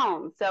on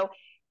pounds. So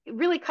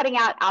really cutting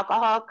down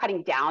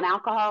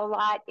alcohol a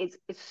lot is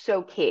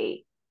so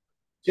key.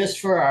 Just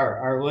for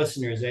our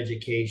listeners'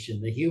 education,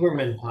 the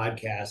Huberman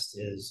podcast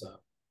is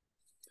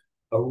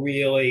a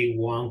really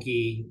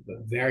wonky but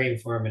very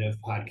informative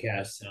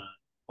podcast on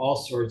all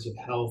sorts of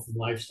health and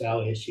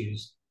lifestyle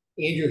issues.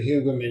 Andrew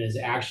Huberman is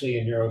actually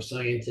a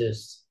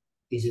neuroscientist.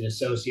 He's an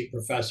associate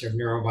professor of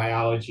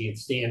neurobiology at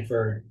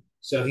Stanford.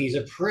 So he's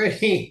a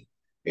pretty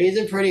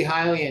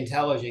highly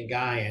intelligent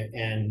guy.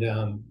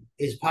 And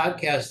his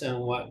podcast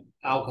on what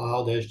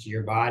alcohol does to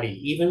your body,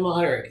 even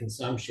moderate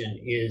consumption,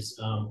 is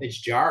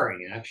it's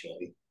jarring,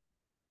 actually.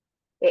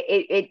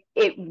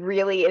 It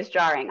really is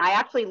jarring. I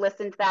actually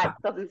listened to that.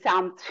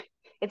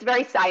 It's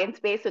very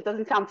science-based, so it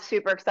doesn't sound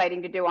super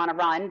exciting to do on a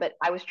run, but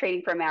I was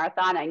training for a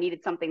marathon. I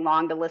needed something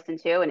long to listen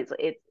to, and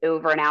it's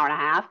over an hour and a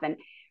half. And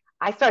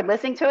I started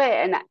listening to it,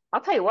 and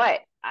I'll tell you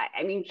what,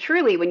 I mean,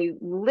 truly, when you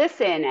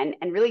listen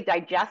and really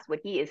digest what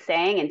he is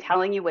saying and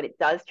telling you what it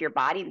does to your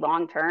body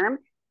long term,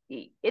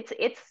 it's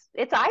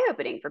eye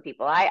opening for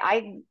people.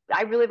 I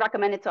really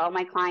recommend it to all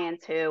my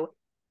clients who,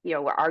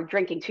 are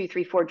drinking 2,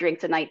 3, 4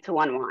 drinks a night to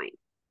unwind.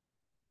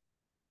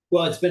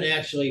 Well, it's been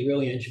actually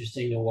really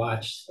interesting to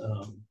watch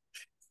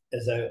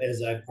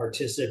as I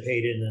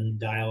participated in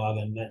dialogue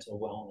on mental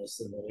wellness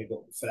in the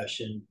legal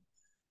profession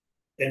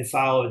and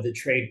followed the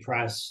trade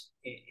press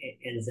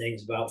and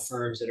things about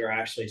firms that are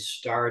actually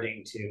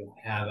starting to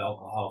have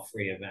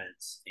alcohol-free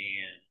events,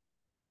 and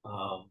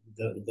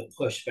the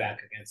pushback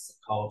against the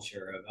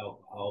culture of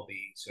alcohol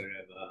being sort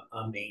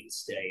of a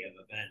mainstay of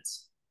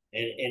events.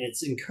 And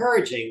it's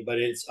encouraging, but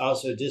it's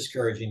also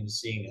discouraging to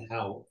seeing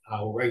how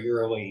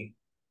regularly,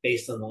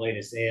 based on the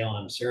latest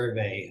ALM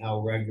survey, how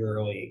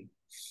regularly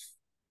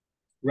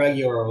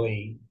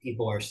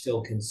people are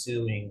still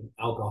consuming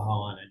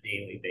alcohol on a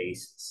daily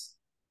basis.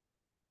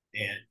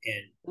 And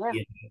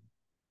Yeah.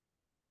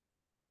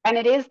 And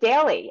it is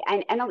daily.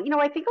 And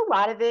I think a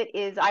lot of it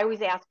is, I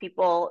always ask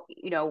people,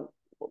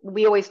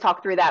 we always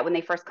talk through that when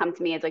they first come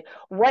to me. It's like,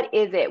 what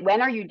is it?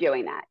 When are you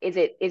doing that? Is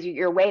it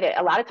your way to,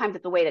 a lot of times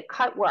it's a way to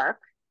cut work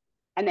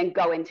and then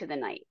go into the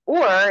night.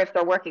 Or if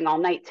they're working all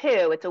night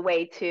too, it's a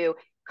way to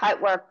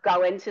cut work,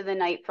 go into the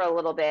night for a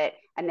little bit,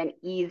 and then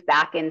ease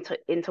back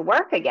into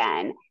work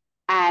again.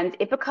 And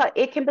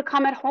it can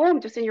become at home,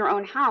 just in your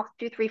own house,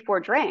 2, 3, 4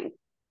 drinks,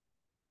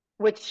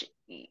 which,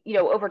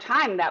 over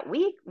time that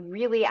week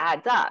really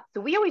adds up. So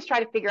we always try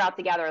to figure out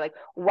together, like,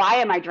 why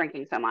am I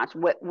drinking so much?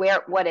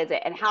 What is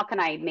it? And how can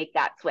I make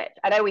that switch?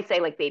 And I always say,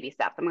 like, baby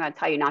steps. I'm going to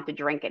tell you not to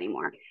drink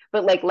anymore,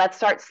 but like, let's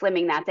start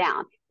slimming that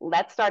down.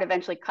 Let's start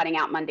eventually cutting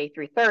out Monday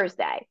through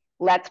Thursday.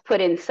 Let's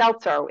put in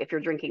seltzer if you're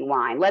drinking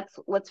wine.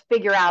 Let's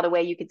figure out a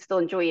way you could still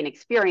enjoy an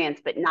experience,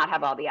 but not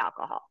have all the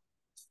alcohol.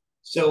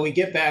 So we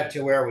get back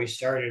to where we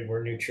started,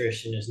 where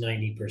nutrition is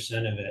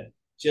 90% of it.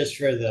 Just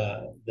for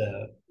the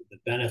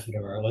benefit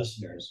of our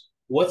listeners,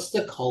 what's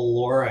the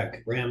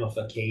caloric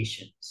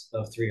ramifications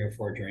of 3 or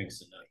 4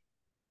 drinks a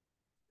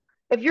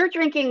night? If you're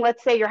drinking,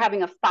 let's say you're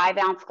having a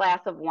 5-ounce glass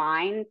of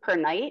wine per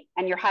night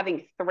and you're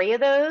having 3 of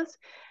those,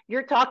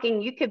 you're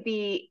talking, you could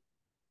be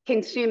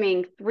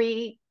consuming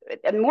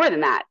more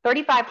than that,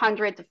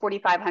 3,500 to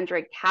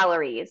 4,500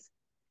 calories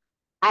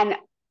and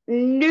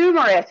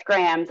numerous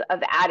grams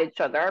of added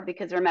sugar,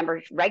 because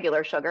remember,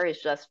 regular sugar is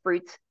just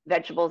fruits,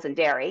 vegetables, and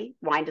dairy.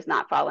 Wine does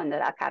not fall into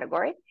that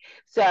category.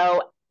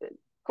 So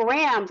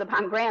grams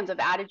upon grams of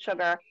added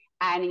sugar,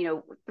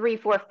 and 3,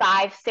 4,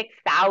 5,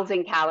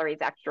 6,000 calories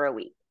extra a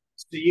week.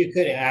 So you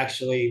could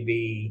actually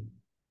be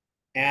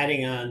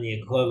adding on the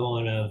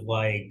equivalent of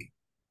like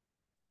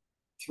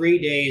 3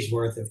 days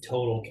worth of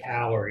total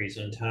calories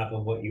on top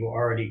of what you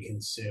already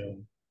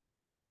consume,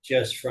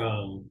 just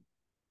from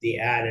the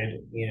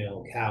added,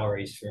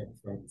 calories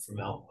from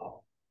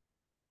alcohol.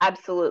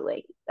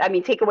 Absolutely. I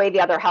mean, take away the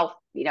other health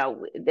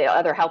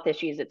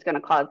issues it's going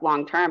to cause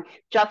long term,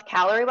 just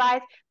calorie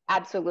wise.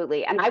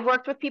 Absolutely. And I've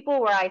worked with people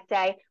where I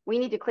say, we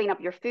need to clean up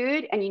your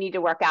food and you need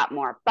to work out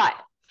more. But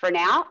for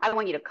now, I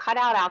want you to cut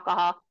out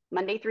alcohol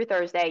Monday through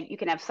Thursday. You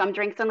can have some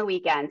drinks on the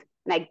weekends,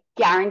 and I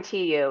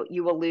guarantee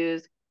you will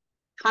lose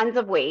tons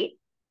of weight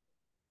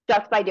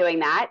just by doing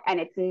that. And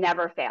it's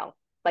never failed.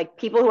 Like,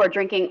 people who are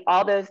drinking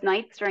all those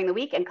nights during the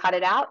week and cut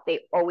it out, they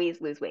always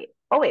lose weight,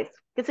 always,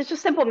 because it's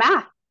just simple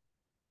math.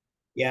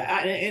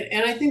 Yeah,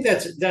 and I think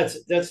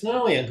that's not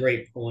only a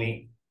great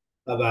point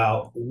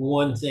about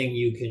one thing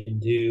you can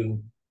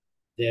do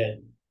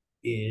that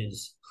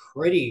is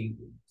pretty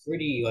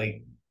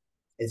like,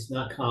 it's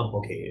not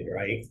complicated,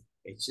 right?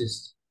 It's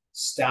just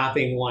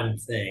stopping one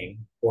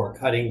thing or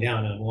cutting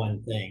down on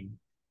one thing,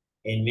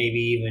 and maybe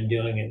even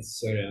doing it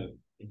sort of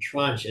in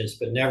tranches,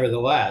 but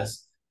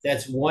nevertheless,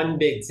 that's one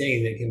big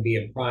thing that can be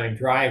a prime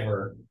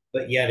driver,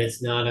 but yet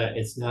it's not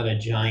a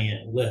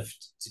giant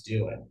lift to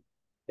do it.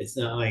 It's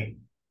not like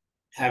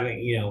having,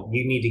 you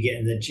need to get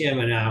in the gym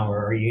an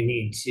hour, or you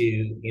need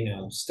to,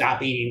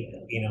 stop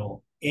eating,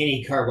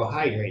 any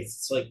carbohydrates.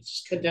 It's like,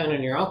 just cut down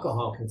on your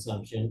alcohol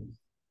consumption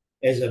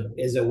as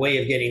a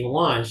way of getting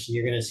launched, and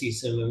you're going to see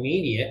some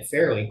immediate,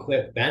 fairly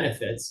quick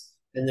benefits.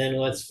 And then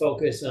let's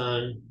focus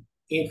on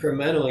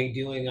incrementally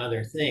doing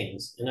other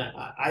things. And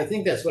I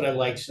think that's what I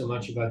like so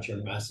much about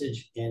your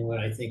message, and what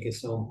I think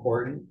is so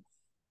important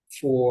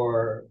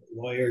for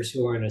lawyers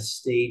who are in a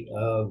state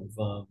of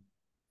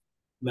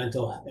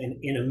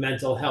in a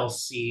mental health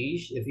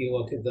siege. If you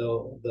look at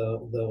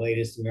the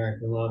latest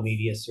American Law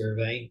Media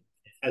Survey,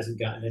 it hasn't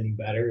gotten any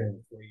better in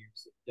the 4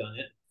 years they've done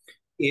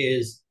it,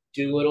 is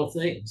do little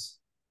things.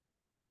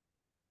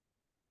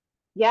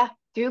 Yeah,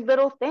 do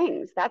little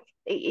things. That's,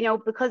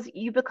 because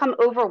you become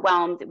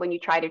overwhelmed when you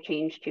try to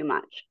change too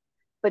much.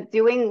 But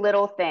doing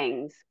little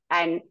things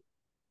and,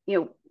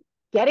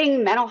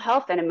 getting mental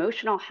health and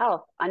emotional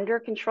health under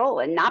control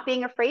and not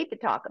being afraid to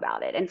talk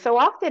about it. And so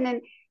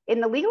often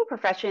in the legal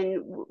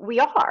profession, we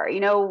are,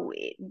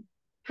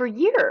 for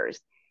years.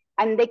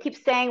 And they keep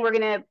saying we're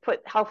going to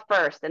put health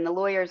first, and the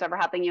lawyers are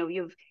helping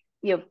you.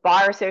 You have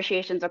bar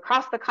associations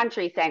across the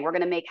country saying we're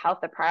going to make health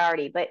a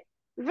priority. But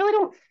We really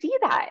don't see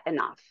that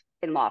enough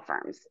in law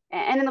firms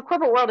and in the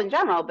corporate world in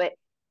general, but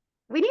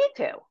we need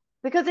to,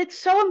 because it's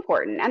so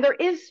important. And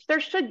there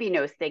should be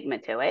no stigma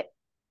to it.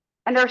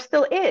 And there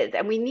still is.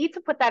 And we need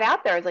to put that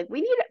out there. It's like,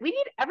 we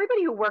need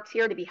everybody who works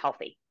here to be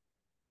healthy.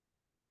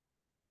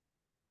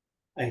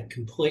 I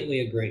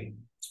completely agree.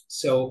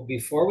 So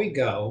before we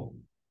go,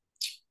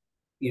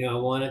 I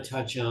want to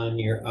touch on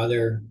your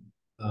other,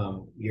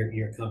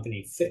 your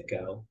company,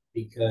 FitGo,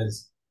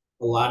 because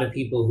a lot of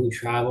people who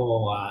travel a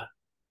lot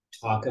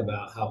talk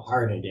about how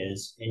hard it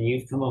is, and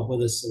you've come up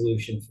with a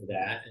solution for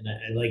that. And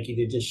I'd like you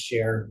to just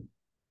share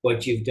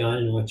what you've done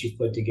and what you've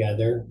put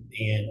together,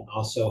 and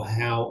also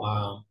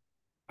how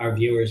our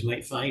viewers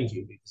might find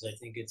you, because I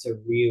think it's a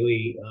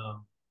really,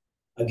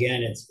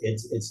 again,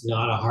 it's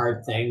not a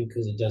hard thing,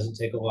 because it doesn't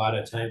take a lot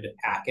of time to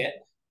pack it,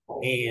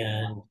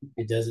 and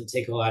it doesn't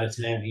take a lot of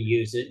time to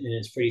use it, and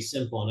it's pretty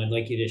simple. And I'd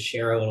like you to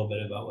share a little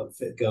bit about what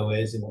FitGo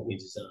is and what we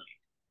designed.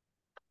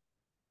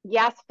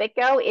 Yes,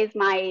 FitGo is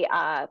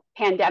my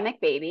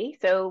pandemic baby.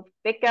 So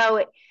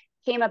FitGo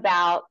came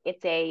about.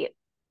 It's a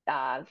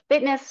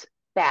fitness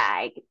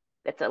bag.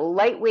 It's a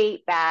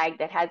lightweight bag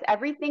that has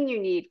everything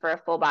you need for a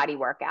full body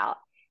workout.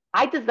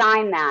 I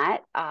designed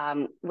that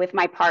with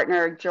my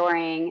partner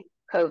during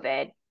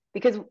COVID,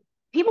 because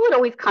people would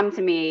always come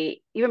to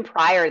me even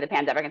prior to the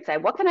pandemic and say,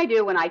 what can I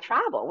do when I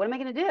travel? What am I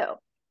going to do?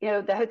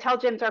 The hotel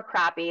gyms are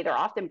crappy. They're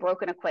often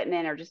broken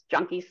equipment or just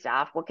junky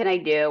stuff. What can I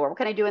do? Or what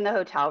can I do in the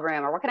hotel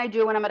room? Or what can I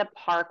do when I'm at a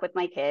park with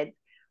my kids?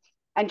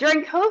 And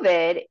during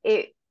COVID,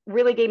 it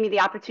really gave me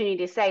the opportunity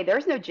to say,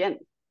 there's no gym.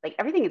 Like,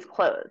 everything is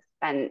closed.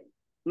 And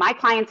my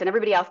clients and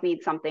everybody else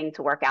needs something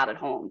to work out at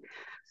home.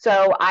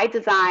 So I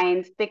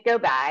designed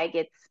FitGo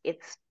Bag.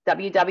 It's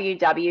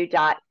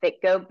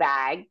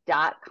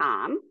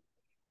www.fitgobag.com.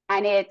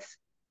 And it's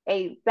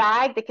a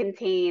bag that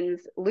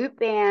contains loop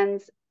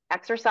bands,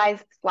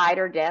 exercise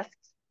slider discs,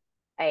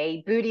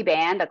 a booty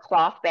band, a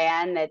cloth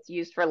band that's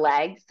used for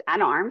legs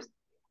and arms,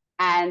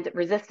 and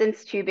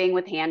resistance tubing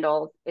with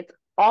handles. It's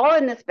all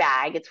in this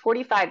bag. It's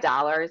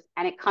 $45,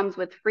 and it comes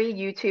with free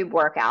YouTube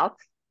workouts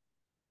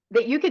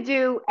that you could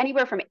do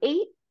anywhere from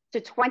 8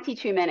 to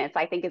 22 minutes,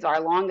 I think, is our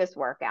longest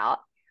workout.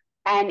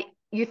 And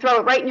you throw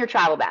it right in your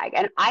travel bag.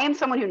 And I am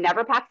someone who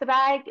never packs a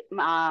bag.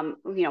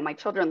 My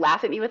children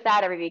laugh at me with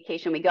that every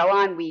vacation we go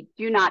on. We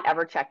do not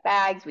ever check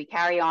bags. We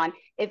carry on.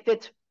 It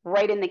fits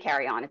right in the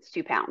carry-on. It's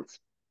 2 pounds.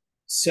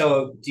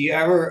 So do you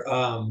ever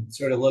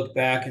sort of look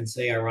back and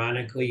say,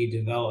 ironically, you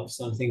developed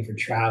something for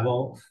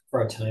travel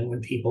for a time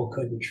when people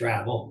couldn't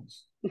travel?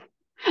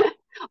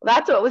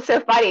 That's what was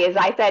so funny, is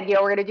I said, we're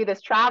going to do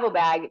this travel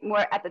bag.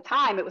 More at the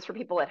time, it was for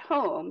people at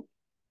home.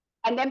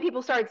 And then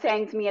people started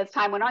saying to me as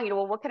time went on,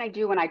 well, what can I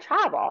do when I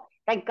travel?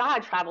 Thank God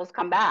travel's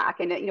come back.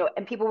 And,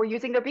 and people were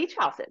using their beach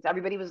houses.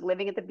 Everybody was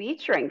living at the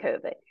beach during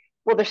COVID.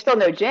 Well, there's still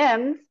no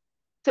gyms.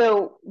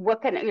 So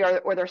what can,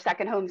 or their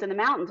second homes in the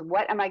mountains,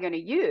 what am I going to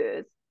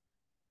use?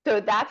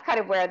 So that's kind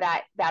of where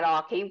that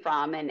all came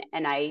from. And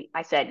I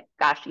said,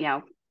 gosh,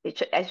 it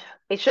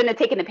shouldn't have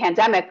taken the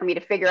pandemic for me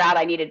to figure out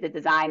I needed to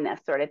design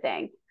this sort of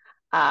thing.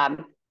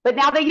 But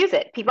now they use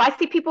it. I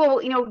see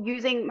people,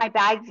 using my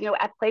bags,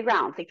 at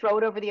playgrounds. They throw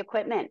it over the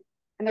equipment,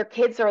 and their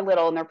kids are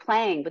little and they're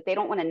playing, but they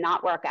don't want to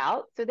not work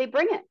out, so they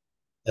bring it.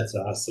 That's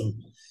awesome.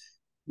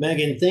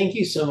 Megan, thank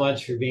you so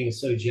much for being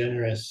so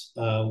generous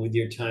with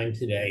your time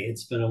today.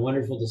 It's been a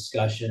wonderful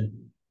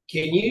discussion.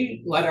 Can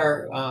you let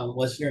our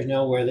listeners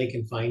know where they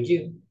can find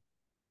you?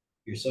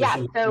 Your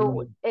social media?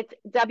 So it's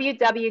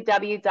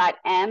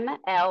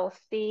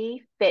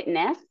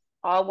www.mlcfitness,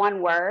 all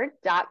one word,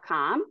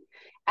 .com.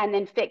 And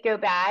then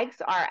FitGo bags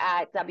are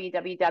at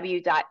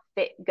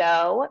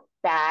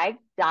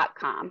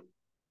www.fitgobag.com.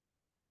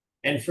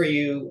 And for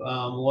you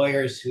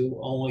lawyers who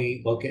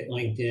only look at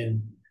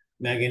LinkedIn,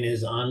 Megan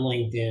is on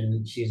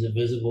LinkedIn. She's a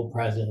visible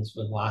presence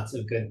with lots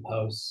of good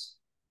posts.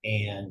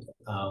 And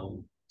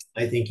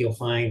I think you'll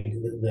find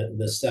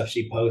the stuff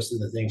she posts and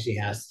the things she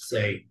has to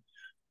say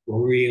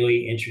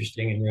really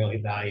interesting and really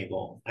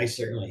valuable. I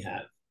certainly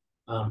have.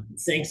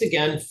 Thanks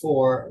again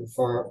for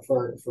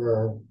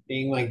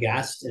being my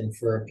guest and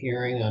for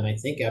appearing on, I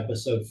think,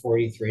 episode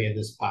 43 of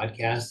this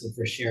podcast, and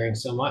for sharing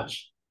so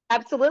much.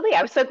 Absolutely.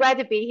 I was so glad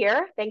to be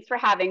here. Thanks for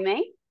having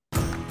me.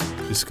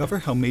 Discover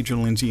how Major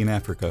Lindsay in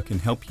Africa can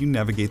help you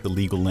navigate the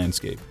legal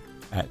landscape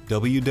at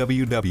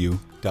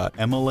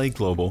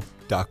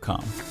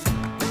www.mlaglobal.com.